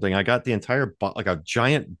Friday or something. I got the entire like a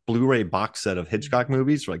giant Blu-ray box set of Hitchcock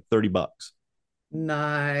movies for like $30.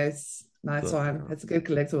 Nice. Nice So one. It's a good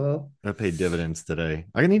collectible. I paid dividends today.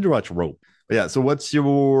 I need to watch Rope. But yeah, so what's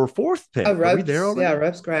your fourth Oh, pick? Are we there ropes. Yeah, already?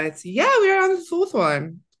 ropes great. Yeah, we're on the fourth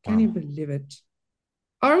one. Can you Wow. believe it?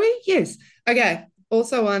 Are we? Yes. Okay.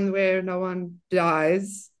 Also one where no one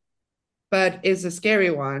dies, but is a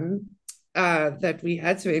scary one that we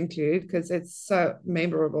had to include because it's so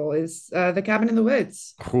memorable is The Cabin in the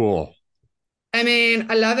Woods. Cool. I mean,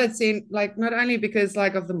 I love that scene, like not only because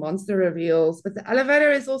like of the monster reveals, but the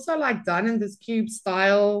elevator is also like done in this cube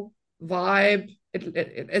style vibe.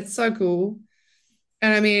 It's so cool.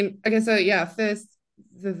 And I mean, okay, so yeah, first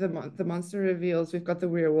the monster reveals. We've got the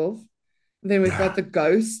werewolf, then we've got Yeah.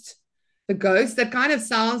 the ghost that kind of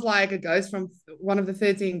sounds like a ghost from one of the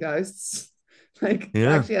 13 ghosts. Like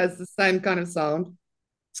Yeah. actually has the same kind of sound.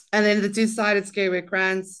 And then the two-sided scare where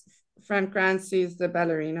Frank Kranz sees the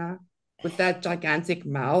ballerina with that gigantic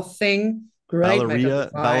mouth thing. Great makeup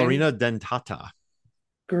design. Ballerina dentata.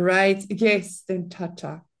 Great. Yes, then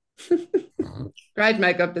Tata. Great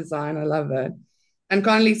makeup design. I love that. And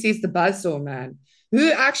Connolly sees the buzzsaw man,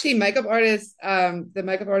 who actually the makeup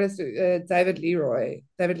artist, David Leroy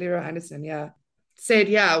Anderson, yeah, said,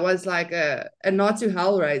 yeah, it was like a nod to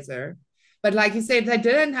Hellraiser. But like you said, they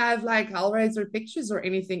didn't have like Hellraiser pictures or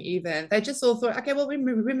anything even. They just all thought, okay, well, we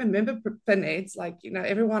remember Pinheads. Like,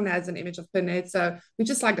 everyone has an image of Pinhead. So we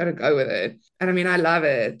just like got to go with it. And I mean, I love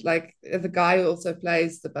it. Like the guy who also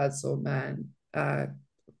plays the Buzzsaw Man,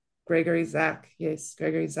 Gregory Zach. Yes,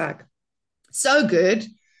 Gregory Zach. So good.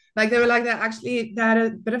 Like they had a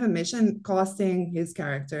bit of a mission casting his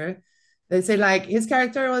character. They said like his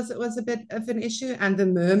character was a bit of an issue, and the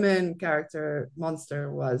merman character monster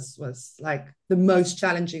was like the most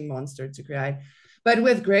challenging monster to create. But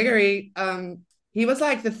with Gregory, he was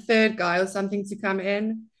like the third guy or something to come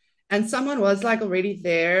in, and someone was like already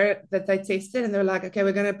there that they tested, and they're like, okay,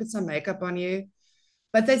 we're gonna put some makeup on you.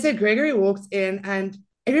 But they said Gregory walked in and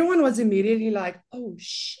everyone was immediately like, oh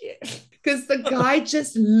shit. Because the guy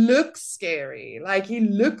just looks scary. Like he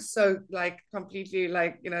looks so like completely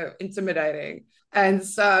like, intimidating. And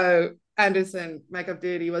so Anderson, makeup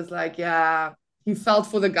dude, he was like, yeah, he felt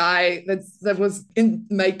for the guy that was in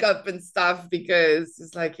makeup and stuff because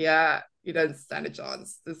it's like, yeah, you don't stand a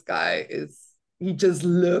chance. He just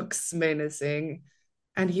looks menacing.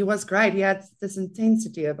 And he was great. He had this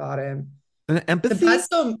intensity about him. And The empathy.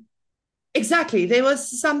 Buzzsaw, exactly. There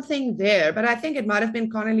was something there, but I think it might have been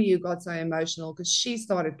Connolly who got so emotional because she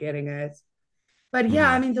started getting it. But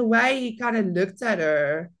yeah, I Mhm. mean, the way he kind of looked at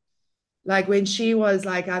her, like when she was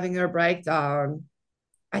like having her breakdown,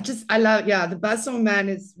 I love, yeah, the Buzzsaw Man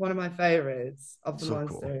is one of my favorites of the So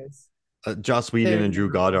cool. monsters. Joss Whedon Very and Drew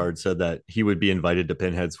memorable. Goddard said that he would be invited to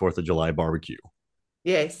Pinhead's Fourth of July barbecue,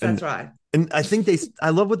 Yes, that's and right. I think I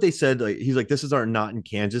love what they said. Like he's like, this is our not in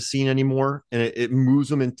Kansas scene anymore, and it moves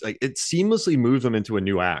them into like it seamlessly moves them into a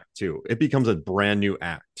new act too. It becomes a brand new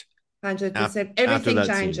act 100%. after Everything that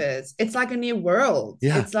scene. changes. It's like a new world.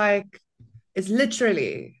 Yeah, It's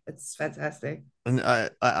fantastic. and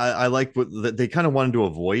I like what they kind of wanted to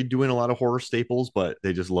avoid doing a lot of horror staples, but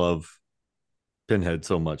they just love Pinhead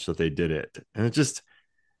so much that they did it, and it just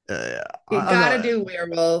You I'm gotta not. do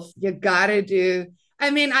werewolf. You gotta do. I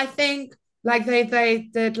mean, I think like they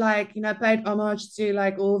did like paid homage to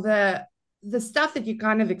like all the stuff that you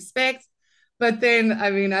kind of expect, but then I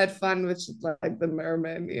mean I had fun with shit like the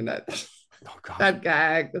merman. Oh God, That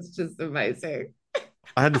gag was just amazing.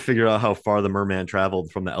 I had to figure out how far the merman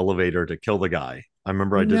traveled from the elevator to kill the guy. I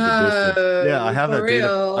remember I did the distance. Yeah, I No, have for that data. I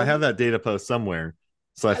real. have that data post somewhere,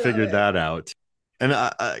 so I I love figured it. that out. And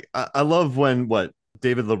I love when what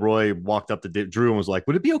David Leroy walked up to Drew and was like,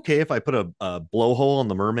 "Would it be okay if I put a blowhole on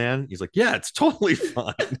the merman?" He's like, "Yeah, it's totally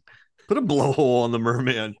fine. Put a blowhole on the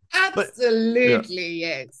merman." But yeah, Absolutely,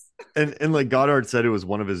 yes. and like Goddard said, it was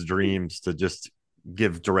one of his dreams to just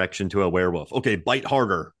give direction to a werewolf. Okay, bite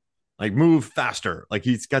harder, like move faster. Like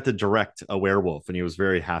he's got to direct a werewolf, and he was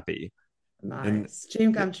very happy. And Nice.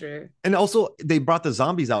 Dream come true. and also they brought the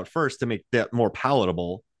zombies out first to make that more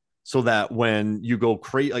palatable, so that when you go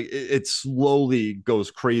crazy, like it slowly goes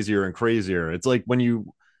crazier and crazier. It's like when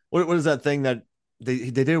you what is that thing that they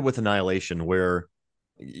did it with Annihilation, where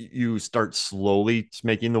you start slowly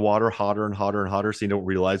making the water hotter and hotter and hotter, so you don't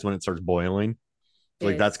realize when it starts boiling.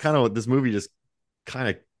 Like that's kind Yes. of what this movie just kind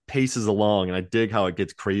of paces along, and I dig how it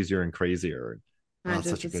gets crazier and crazier. Oh, it's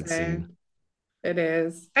such a good scene. 100%. It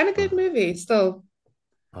is. And a good Oh, movie still.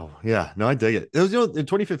 oh, yeah, no, I dig it. It was in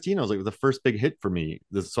 2015. I was like the first big hit for me.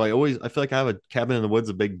 So I feel like I have a Cabin in the Woods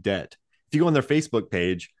a big debt. If you go on their Facebook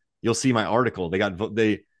page, you'll see my article.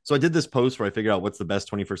 They so I did this post where I figured out what's the best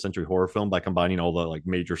 21st century horror film by combining all the like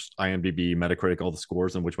major IMDb, Metacritic, all the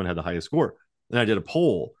scores, and which one had the highest score. And I did a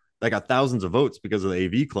poll that got thousands of votes because of the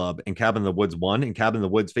AV Club, and Cabin in the Woods won. And Cabin in the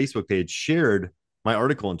Woods Facebook page shared my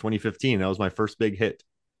article in 2015. That was my first big hit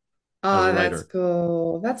as a Oh, that's writer.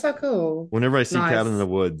 cool. That's so cool. Whenever I see Cabin in the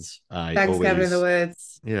Nice. Woods, I Thanks, Cabin in the always,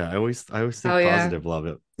 Woods. yeah, I always think Hell yeah. positive, love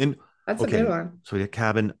it. And That's a good okay, one. so yeah,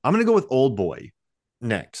 Cabin. I'm gonna go with Old Boy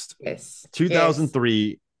next. Yes. Yes.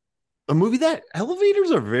 2003. a movie that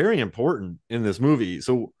elevators are very important in this movie.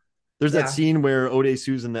 So there's that Yeah. scene where Ode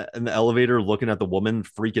Sue's in the elevator looking at the woman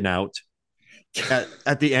freaking out.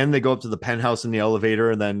 At the end, they go up to the penthouse in the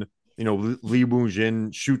elevator, and then Lee Woo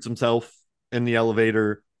Jin shoots himself in the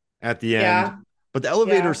elevator at the end. Yeah. But the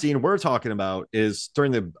elevator Yeah. scene we're talking about is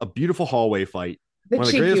during a beautiful hallway fight, The one of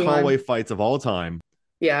the cheeky greatest one. hallway fights of all time.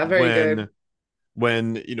 Yeah, very good.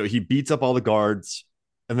 When he beats up all the guards,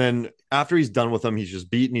 and then after he's done with them, he's just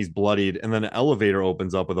beaten, he's bloodied, and then an elevator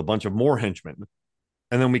opens up with a bunch of more henchmen,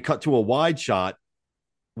 and then we cut to a wide shot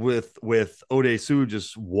with Ode Sue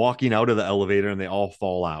just walking out of the elevator, and they all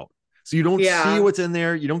fall out. So you don't see what's in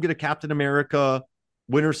there. You don't get a Captain America,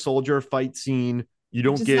 Winter Soldier fight scene. You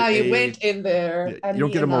don't get how you went in there. You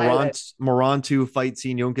don't get a Morantu fight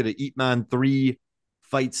scene. You don't get an Ip Man 3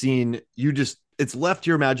 fight scene. It's left to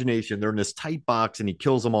your imagination. They're in this tight box, and he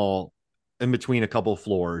kills them all in between a couple of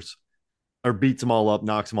floors, or beats them all up,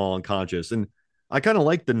 knocks them all unconscious. And I kind of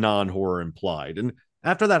like the non-horror implied. And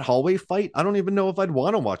after that hallway fight, I don't even know if I'd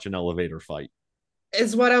want to watch an elevator fight.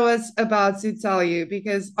 Is what I was about to tell you,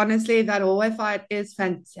 because honestly, that hallway fight is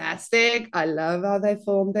fantastic. I love how they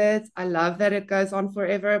filmed it. I love that it goes on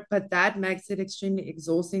forever, but that makes it extremely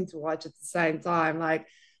exhausting to watch at the same time. Like,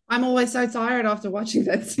 I'm always so tired after watching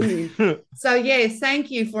that scene. So yes, thank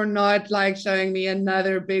you for not like showing me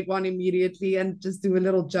another big one immediately and just do a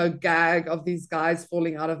little joke gag of these guys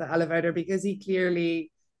falling out of the elevator, because he clearly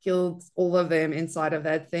killed all of them inside of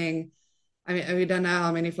that thing. I mean, we don't know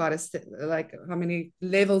how many how many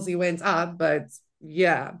levels he went up, but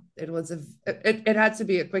yeah, it had to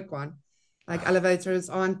be a quick one. Like, elevators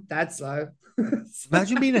aren't that slow.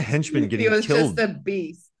 Imagine being a henchman getting killed. He was just a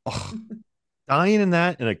beast. Oh, dying in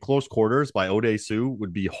that in a close quarters by Ode Sue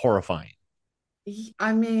would be horrifying.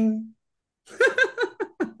 I mean,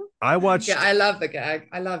 I watched. Yeah, I love the gag.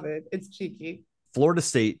 I love it. It's cheeky. Florida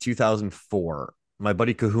State 2004. My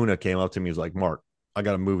buddy Kahuna came up to me. He was like, "Mark, I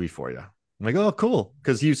got a movie for you." I'm like, "Oh, cool,"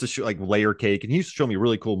 because he used to show like Layer Cake, and he used to show me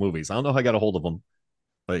really cool movies. I don't know how I got a hold of him,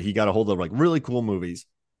 but he got a hold of like really cool movies.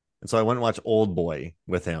 And so I went and watched Old Boy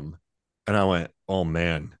with him, and I went, "Oh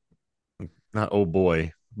man, not Oh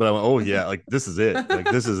Boy." But I went, "Oh yeah, like this is it. Like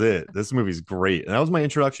this is it. This movie's great." And that was my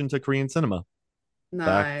introduction to Korean cinema.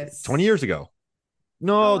 Nice. Back 20 years ago.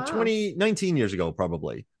 No, Oh, wow. 19 years ago,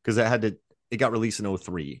 probably. Because it got released in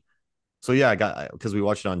 2003. So yeah, because we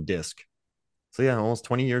watched it on disc. So yeah, almost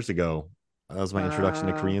 20 years ago. That was my introduction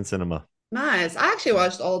to Korean cinema. Nice. I actually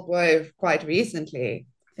watched Old Boy quite recently.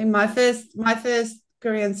 I think my first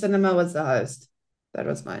Korean cinema was The Host. That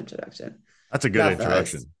was my introduction. That's a good Love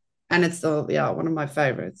introduction. And it's still, one of my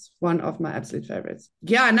favorites. One of my absolute favorites.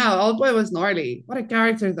 Yeah, no, Old Boy was gnarly. What a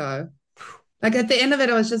character, though. Like, at the end of it,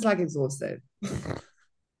 I was just like exhausted.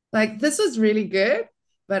 Like, this was really good,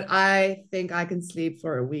 but I think I can sleep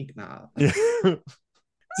for a week now. Yeah.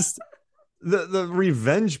 Just the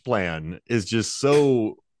revenge plan is just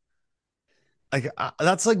so like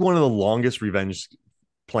that's like one of the longest revenge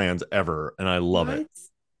plans ever, and I love it.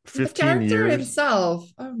 15 years himself.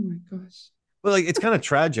 Oh my gosh. But like, it's kind of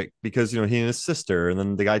tragic because he and his sister, and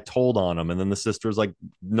then the guy told on him, and then the sister's like,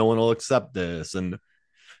 no one will accept this, and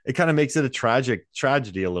it kind of makes it a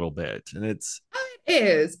tragedy a little bit. And it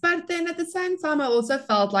is, but then at the same time, I also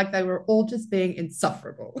felt like they were all just being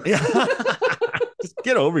insufferable. Yeah. Just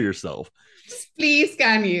get over yourself. Just please,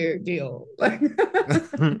 can you deal?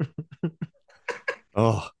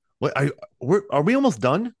 Oh, wait, are we almost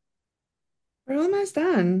done? We're almost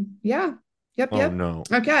done. Yeah. Yep. Oh no.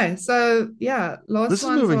 Okay. So yeah, this is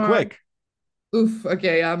moving quick. Oof.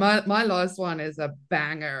 Okay. Yeah. My last one is a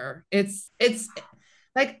banger. It's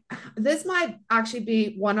like, this might actually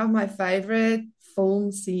be one of my favorite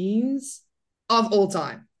film scenes of all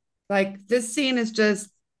time. Like, this scene is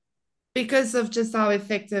just because of just how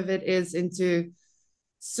effective it is into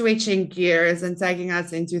switching gears and taking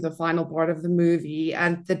us into the final part of the movie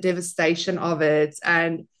and the devastation of it.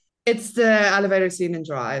 And it's the elevator scene in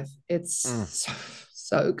Drive. It's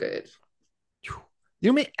so good. You know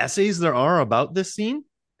how many essays there are about this scene?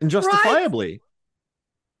 And justifiably. Right?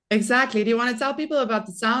 Exactly. Do you want to tell people about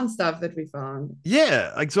the sound stuff that we found?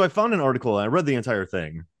 Yeah. Like, so I found an article and I read the entire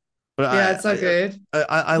thing. But yeah, it's so good.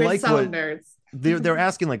 I like what nerds. they're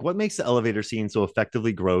asking, like, what makes the elevator scene so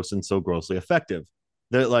effectively gross and so grossly effective?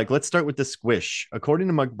 They're like, let's start with the squish. According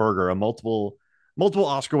to Mike Berger, a multiple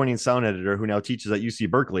Oscar-winning sound editor who now teaches at UC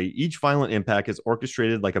Berkeley, each violent impact is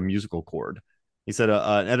orchestrated like a musical chord. He said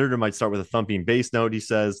an editor might start with a thumping bass note. He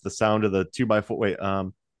says the sound of the 2x4. Wait,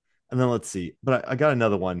 and then let's see. But I got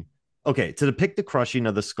another one. Okay, to depict the crushing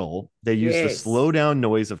of the skull, they used the slow down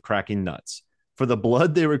noise of cracking nuts. For the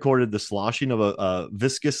blood, they recorded the sloshing of a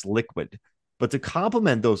viscous liquid. But to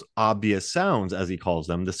complement those obvious sounds, as he calls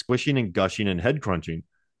them, the squishing and gushing and head crunching,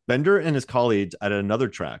 Bender and his colleagues added another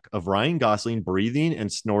track of Ryan Gosling breathing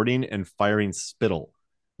and snorting and firing spittle.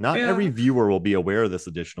 Not every viewer will be aware of this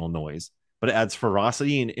additional noise, but it adds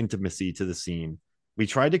ferocity and intimacy to the scene. We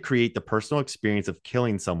tried to create the personal experience of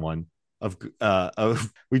killing someone.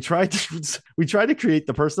 We tried to create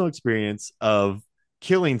the personal experience of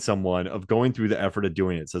killing someone, of going through the effort of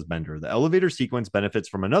doing it, says Bender. The elevator sequence benefits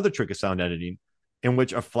from another trick of sound editing, in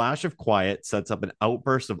which a flash of quiet sets up an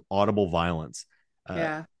outburst of audible violence.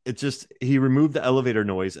 He removed the elevator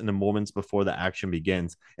noise in the moments before the action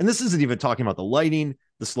begins. And this isn't even talking about the lighting,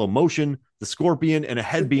 the slow motion, the scorpion, and a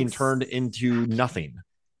head being turned into nothing.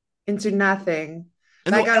 Into nothing.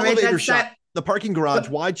 And like the elevator shot, the parking garage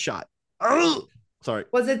wide shot. Oh, sorry.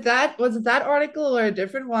 Was it that article or a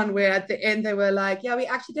different one where at the end they were like, yeah, we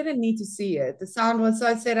actually didn't need to see it. The sound was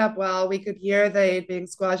so set up well, we could hear the being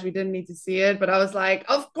squashed. We didn't need to see it. But I was like,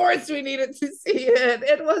 of course we needed to see it.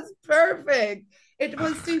 It was perfect. It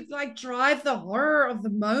was to like drive the horror of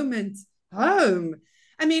the moment home.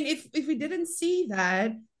 I mean, if we didn't see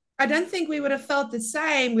that, I don't think we would have felt the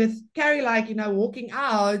same with Carrie, like, you know, walking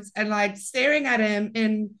out and like staring at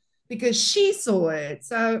him because she saw it.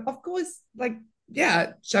 So of course, like,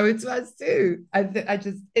 yeah, show it to us too.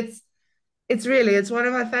 It's one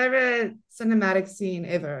of my favorite cinematic scene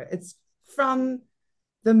ever. It's from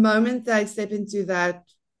the moment that I step into that.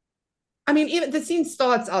 I mean, even the scene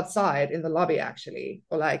starts outside in the lobby, actually,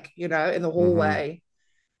 or like, you know, in the hallway,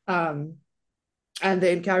 and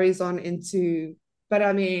then carries on into. But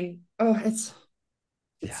I mean, it's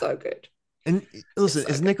so good. And listen,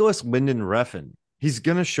 is Nicholas Winding Refn? He's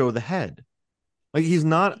gonna show the head. Like, he's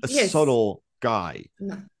not a subtle guy.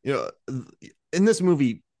 No. You know, in this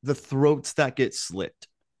movie, the throats that get slit,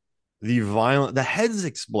 the heads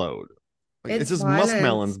explode. Like, it's just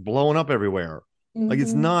muskmelons blowing up everywhere. Like,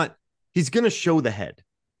 it's not. He's gonna show the head.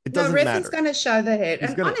 It doesn't matter. Refn's gonna show the head.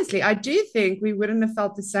 Honestly, I do think we wouldn't have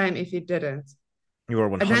felt the same if he didn't. You are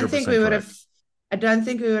 100% I don't think we would have. correct. I don't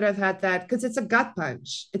think we would have had that, because it's a gut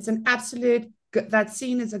punch. It's an absolute. That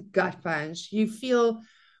scene is a gut punch. You feel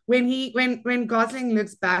when Gosling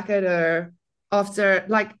looks back at her after,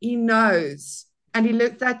 like, he knows, and he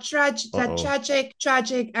looked tragic,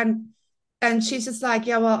 and she's just like,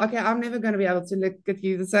 yeah, well, okay, I'm never going to be able to look at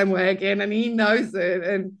you the same way again, and he knows it,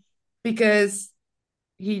 and because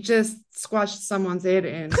he just squashed someone's head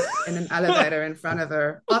in an elevator in front of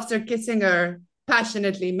her after kissing her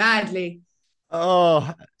passionately, madly.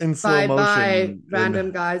 Oh, in slow motion. By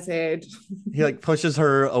random guy's head. He like pushes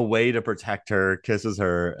her away to protect her, kisses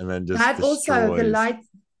her, and then just that destroys. Also the light,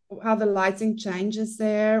 how the lighting changes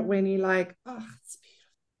there when he like, it's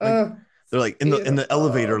beautiful. They're like in the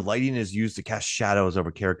elevator, lighting is used to cast shadows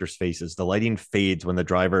over characters' faces. The lighting fades when the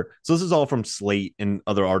driver. So this is all from Slate and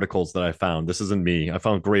other articles that I found. This isn't me. I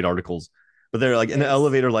found great articles. But they're like, in the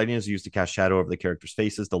elevator, lighting is used to cast shadow over the characters'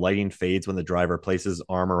 faces. The lighting fades when the driver places his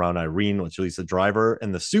arm around Irene, which leaves the driver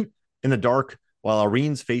in the suit in the dark, while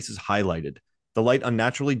Irene's face is highlighted. The light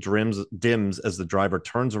unnaturally dims as the driver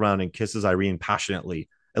turns around and kisses Irene passionately.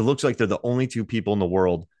 It looks like they're the only two people in the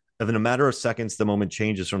world. And in a matter of seconds, the moment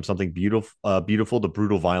changes from something beautiful to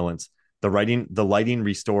brutal violence. The lighting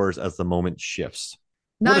restores as the moment shifts.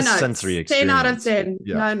 No, what a sensory experience. 10 out of 10.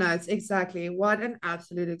 Yeah. No, it's exactly. What an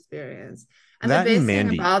absolute experience. And that the best Mandy.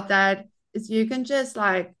 thing about that is you can just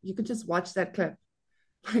watch that clip.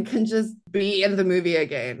 You can just be in the movie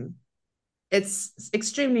again. It's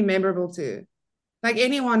extremely memorable too. Like,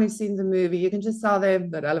 anyone who's seen the movie, you can just tell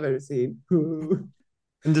them that elevator scene.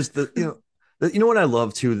 And just you know what I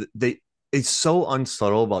love too? It's so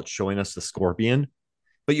unsubtle about showing us the scorpion,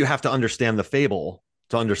 but you have to understand the fable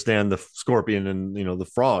to understand the scorpion and, you know, the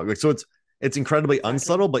frog. Like, so it's incredibly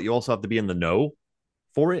unsubtle, but you also have to be in the know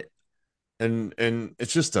for it. And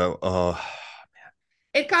it's just man.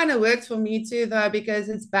 It kind of works for me too, though, because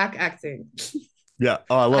it's back acting. Yeah.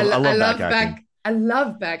 Oh, I love back acting. I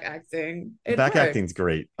love back acting. Back acting's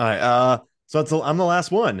great. All right. So I'm the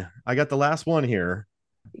last one. I got the last one here.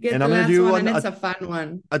 And I'm going to do it's a fun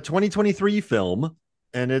one. A 2023 film,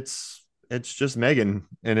 and it's just Megan,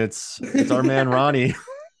 and it's our man Ronnie.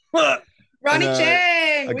 Ronnie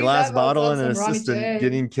Chang. A glass bottle and an assistant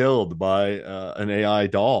getting killed by an AI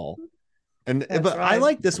doll. But right. I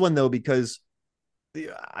like this one though, because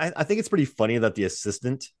I think it's pretty funny that the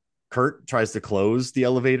assistant Kurt tries to close the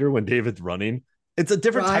elevator when David's running. It's a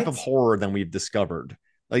different type of horror than we've discovered.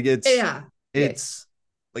 Like, it's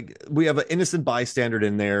like we have an innocent bystander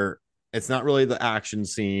in there. It's not really the action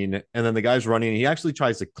scene. And then the guy's running, and he actually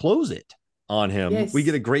tries to close it on him. Yes. We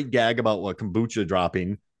get a great gag about kombucha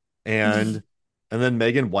dropping, and And then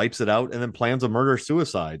Megan wipes it out and then plans a murder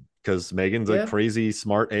suicide because Megan's a Yep. crazy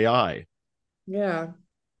smart AI. Yeah.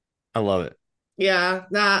 I love it. Yeah.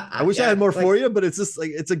 Nah. I wish I had Yeah. more Like for you, but it's just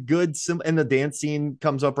like it's a good and the dance scene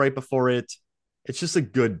comes up right before it. It's just a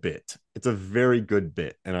good bit. It's a very good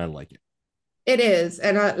bit, and I like it. it is,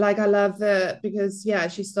 and I love the because yeah,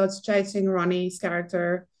 she starts chasing Ronnie's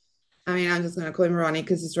character. I mean, I'm just gonna call him Ronnie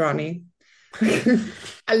because it's Ronnie.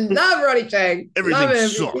 I love Ronnie Chang. Love Everything him.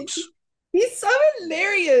 sucks. He's so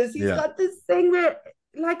hilarious. He's Yeah. got this thing where,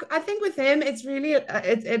 like, I think with him, it's really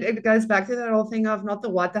it goes back to that whole thing of not the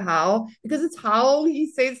what, the how, because it's how he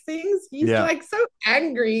says things. He's Yeah. like so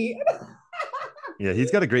angry. Yeah,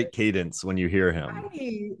 he's got a great cadence when you hear him.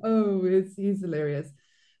 Oh, he's hilarious.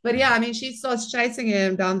 But yeah, I mean, she starts chasing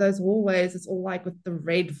him down those hallways. It's all like with the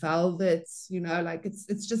red velvets, like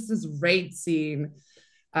it's just this red scene.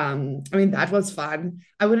 I mean, that was fun.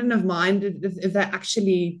 I wouldn't have minded if they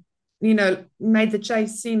actually, made the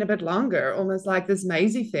chase scene a bit longer, almost like this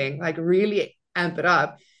Maisie thing, like really amp it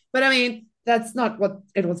up. But I mean, that's not what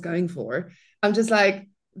it was going for. I'm just like,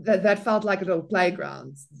 that felt like a little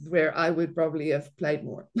playground where I would probably have played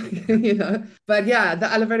more, But yeah, the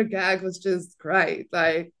elevator gag was just great,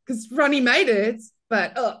 like because Ronnie made it,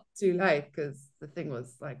 but too late because the thing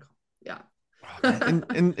was like, yeah.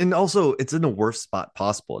 And also it's in the worst spot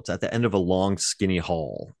possible. It's at the end of a long, skinny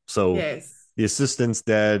hall. So Yes. the assistant's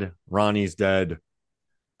dead, Ronnie's dead,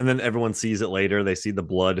 and then everyone sees it later. They see the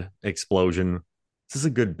blood explosion. This is a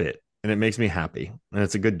good bit, and it makes me happy. And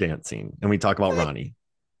it's a good dance scene. And we talk about Ronnie.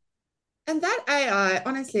 And that AI,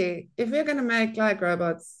 honestly, if we're gonna make like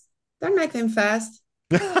robots, don't make them fast.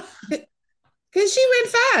 Because she went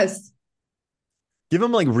fast. Give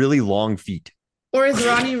him like really long feet. Or is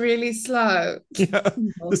Ronnie really slow? Yeah.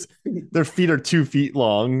 Their feet are 2 feet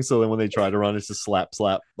long. So then when they try to run, it's just slap,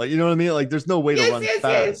 slap. Like, you know what I mean? Like, there's no way to run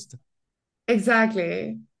fast.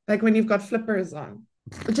 Exactly. Like when you've got flippers on.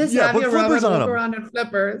 Just Yeah, have put your flippers robot on walk 'em. around in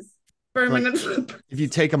flippers. Permanent flippers. If you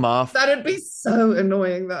take them off, That would be so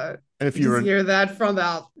annoying though. and if You you just hear that from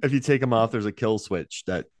out. if you take them off, there's a kill switch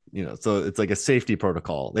that, so it's like a safety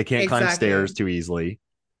protocol. They can't climb Exactly. stairs too easily.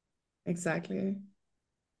 Exactly.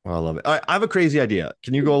 Oh, I love it. All right, I have a crazy idea.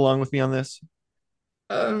 Can you go along with me on this?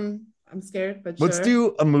 I'm scared, but Let's sure.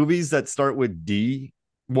 do a movies that start with D.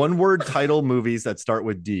 One word title movies that start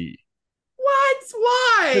with D. What?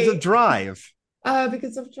 Why? There's a Drive.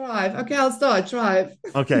 Because of Drive. Okay, I'll start Drive.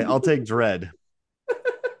 Okay, I'll take Dread.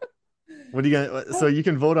 What are you gonna? So you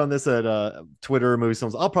can vote on this at Twitter, Movie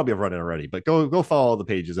Films. I'll probably have run it already, but go follow all the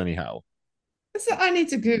pages anyhow. So I need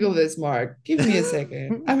to Google this, Mark. Give me a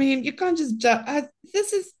second. I mean, you can't just jump.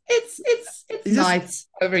 It's night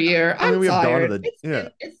over here. I mean, we have Dawn tired. of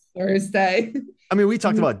the It's Thursday. I mean, we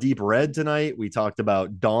talked about Deep Red tonight. We talked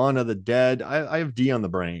about Dawn of the Dead. I have D on the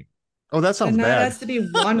brain. Oh, that sounds And bad. that has to be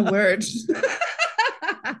one word.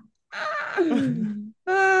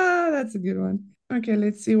 That's a good one. Okay,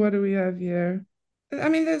 let's see. What do we have here? I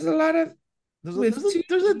mean, there's a lot of. There's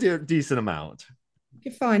a decent amount. Okay,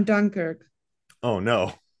 fine. Dunkirk. Oh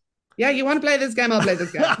no. Yeah, you want to play this game? I'll play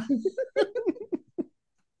this game.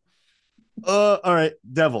 All right,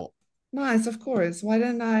 Devil. Nice, of course. Why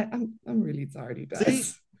didn't I? I'm really tired, you guys.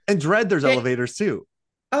 See? And Dread, there's elevators too.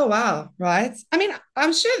 Oh wow, right? I mean,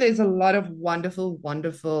 I'm sure there's a lot of wonderful,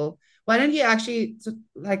 wonderful. Why don't you actually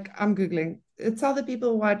I'm Googling. Tell the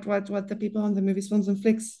people what the people on the movies, films, and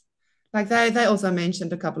flicks like they also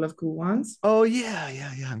mentioned a couple of cool ones. Oh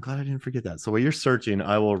yeah. I'm glad I didn't forget that. So while you're searching,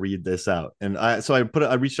 I will read this out. And I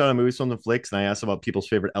reached out on movies, films, and flicks, and I asked about people's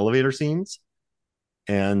favorite elevator scenes.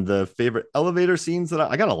 And the favorite elevator scenes that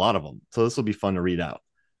I got a lot of them. So this will be fun to read out.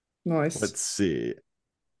 Nice. Let's see.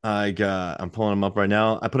 I'm pulling them up right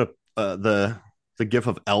now. I put up the gif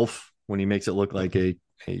of Elf when he makes it look like a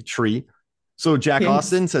tree. So Jack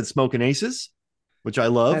Austin said Smoking Aces, which I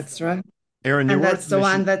love. That's right. Aaron Newworth. And that's the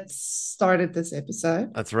one that started this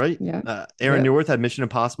episode. That's right. Yeah. Aaron Newworth had Mission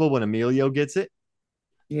Impossible when Emilio gets it.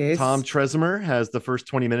 Yes. Tom Tresmer has the first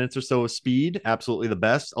 20 minutes or so of Speed. Absolutely the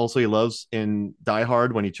best. Also, he loves in Die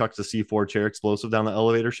Hard when he chucks a C4 chair explosive down the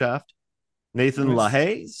elevator shaft. Nathan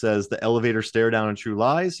LaHaye says the elevator stare down in True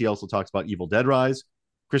Lies. He also talks about Evil Dead Rise.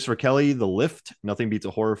 Christopher Kelly, The Lift. Nothing beats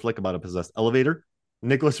a horror flick about a possessed elevator.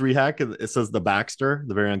 Nicholas Rehack, it says The Baxter,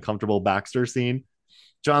 the very uncomfortable Baxter scene.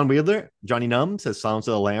 John Wheeler, Johnny Numb says Silence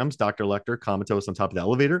of the Lambs, Dr. Lecter, comatose on top of the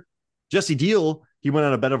elevator. Jesse Deal, he went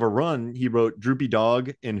on a bit of a run. He wrote Droopy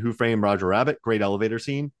Dog in Who Framed Roger Rabbit, great elevator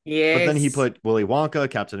scene. Yes. But then he put Willy Wonka,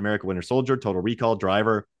 Captain America, Winter Soldier, Total Recall,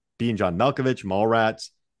 Driver, Being John Malkovich, Mallrats,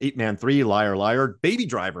 8-Man 3, Liar Liar. Baby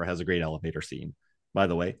Driver has a great elevator scene, by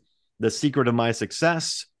the way. The Secret of My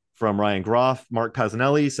Success from Ryan Groff. Mark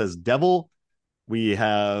Pazinelli says Devil. We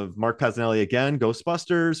have Mark Paznelli again,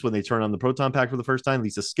 Ghostbusters, when they turn on the proton pack for the first time.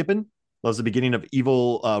 Lisa Skippin loves the beginning of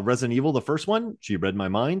Resident Evil, the first one. She read my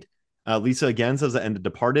mind. Lisa again says the end of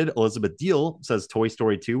Departed. Elizabeth Deal says Toy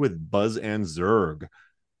Story 2 with Buzz and Zurg.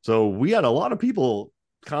 So we had a lot of people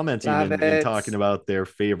commenting and talking about their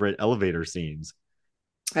favorite elevator scenes.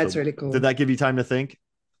 That's really cool. Did that give you time to think?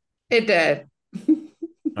 It did.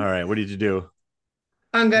 All right. What did you do?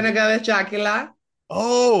 I'm going to go with Dracula.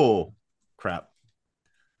 Oh, crap.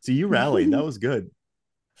 See, you rallied. That was good.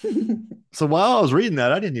 So while I was reading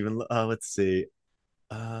that, I didn't even, let's see.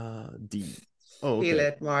 D. Oh, okay. Feel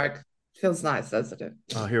it, Mark. Feels nice, doesn't it?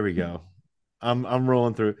 Oh, here we go. I'm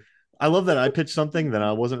rolling through. I love that I pitched something that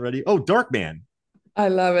I wasn't ready. Oh, Darkman. I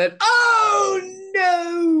love it. Oh,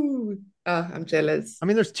 no. Oh, I'm jealous. I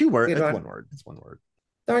mean, there's two words. It's one word. It's one word.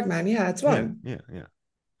 Darkman. Yeah, it's one. Yeah.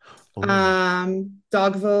 Oh.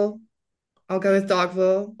 Dogville. I'll go with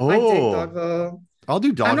Dogville. Oh. I take Dogville. I'll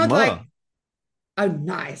do Dogma. Oh,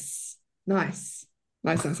 nice. Okay.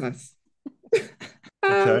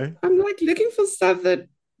 I'm like looking for stuff that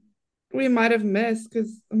we might have missed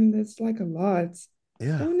because I mean there's like a lot.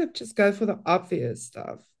 Yeah. I want to just go for the obvious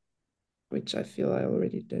stuff, which I feel I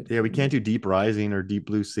already did. Yeah, we can't do Deep Rising or Deep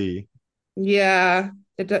Blue Sea. Yeah,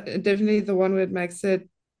 definitely the one where it makes it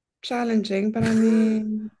challenging, but I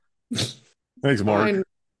mean Thanks, Mark. Fine.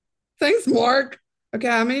 Thanks, Mark. Okay,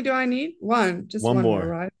 how many do I need? One. Just one more,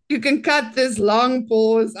 right? You can cut this long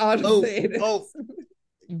pause out of the edit.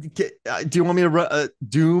 Do you want me to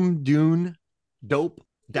Dune, Dope,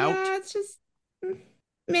 Doubt? Yeah, it's just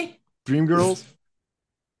meh. Dreamgirls?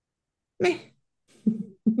 Meh.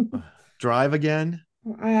 Drive again?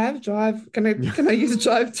 I have Drive. Can I use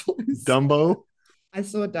Drive twice? Dumbo? I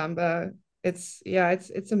saw Dumbo. It's a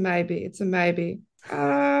maybe. It's a maybe.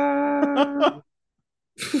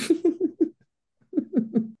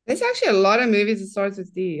 There's actually a lot of movies that starts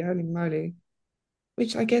with D. Holy moly.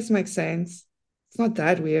 Which I guess makes sense. It's not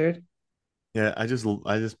that weird. Yeah, I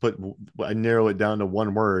narrow it down to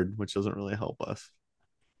one word, which doesn't really help us.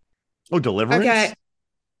 Oh, Deliverance? Okay.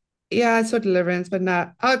 Yeah, I saw Deliverance, but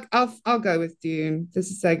no, I'll go with Dune.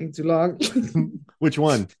 This is taking too long. Which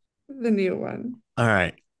one? The new one. All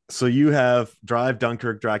right. So you have Drive,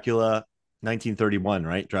 Dunkirk, Dracula, 1931,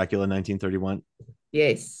 right? Dracula, 1931.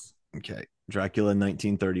 Yes. Okay. Dracula,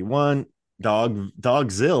 1931.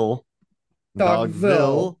 Dogville,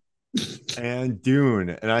 and Dune.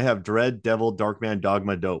 And I have Dread, Devil, Darkman,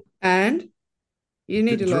 Dogma, Dope. And you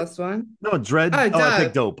need the last one. No, Dread. Oh, I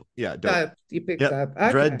picked Dope. Yeah, Dope. You picked Dope.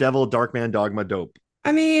 Okay. Dread, Devil, Darkman, Dogma, Dope.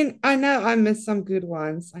 I mean, I know I missed some good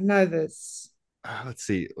ones. I know this. Let's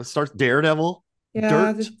see. Let's start Daredevil.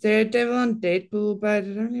 Yeah, the Daredevil and Deadpool, but I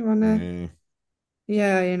don't really want to.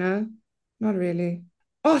 Yeah, not really.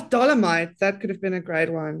 Oh, Dolomite. That could have been a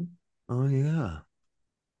great one. Oh, yeah.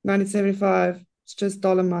 1975. It's just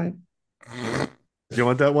Dolomite. Do you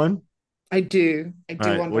want that one? I do. I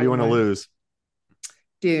do want. What do you want to lose?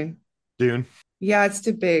 Dune. Yeah, it's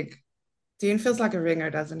too big. Dune feels like a ringer,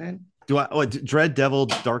 doesn't it? Dread, Devil,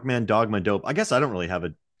 Darkman, Dogma, Dope. I guess I don't really have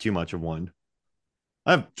too much of one.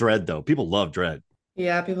 I have Dread, though. People love Dread.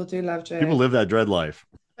 Yeah, people do love Dread. People live that Dread life.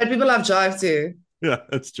 But people love Drive, too. Yeah,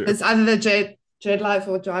 that's true. It's either the Dread life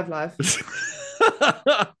or Drive life.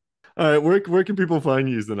 All right, where can people find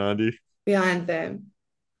you, Zanandi? Behind them.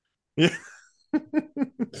 Yeah.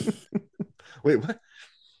 Wait, what?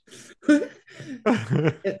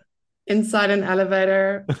 Inside an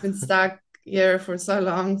elevator. Been stuck here for so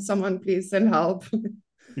long. Someone please send help.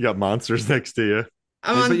 You got monsters next to you.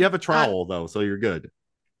 But you have a trowel, though, so you're good.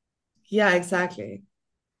 Yeah, exactly.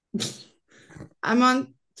 I'm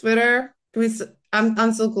on Twitter.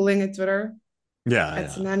 I'm still calling it Twitter. Yeah.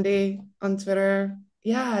 It's Zanandi on Twitter.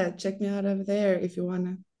 Yeah, check me out over there if you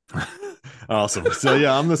wanna. Awesome. So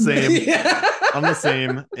yeah, I'm the same. Yeah. I'm the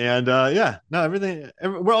same. And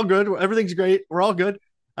we're all good. Everything's great. We're all good.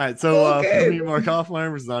 All right. So for me, Mark Hoffmeyer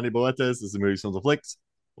versus Zanandi Boetes. This is the Movie Films and Flicks.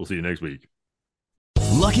 We'll see you next week.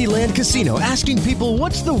 Lucky Land Casino, asking people,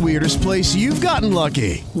 what's the weirdest place you've gotten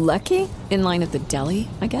lucky? Lucky? In line at the deli,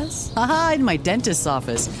 I guess? Aha, in my dentist's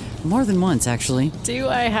office. More than once, actually. Do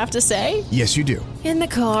I have to say? Yes, you do. In the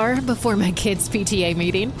car before my kids' PTA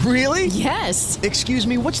meeting. Really? Yes. Excuse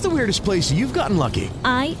me, what's the weirdest place you've gotten lucky?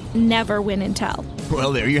 I never win and tell.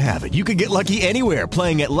 Well, there you have it. You can get lucky anywhere,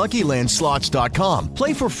 playing at LuckyLandSlots.com.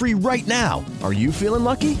 Play for free right now. Are you feeling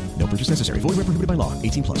lucky? No purchase necessary. Void where prohibited by law.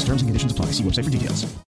 18+. Terms and conditions apply. See website for details.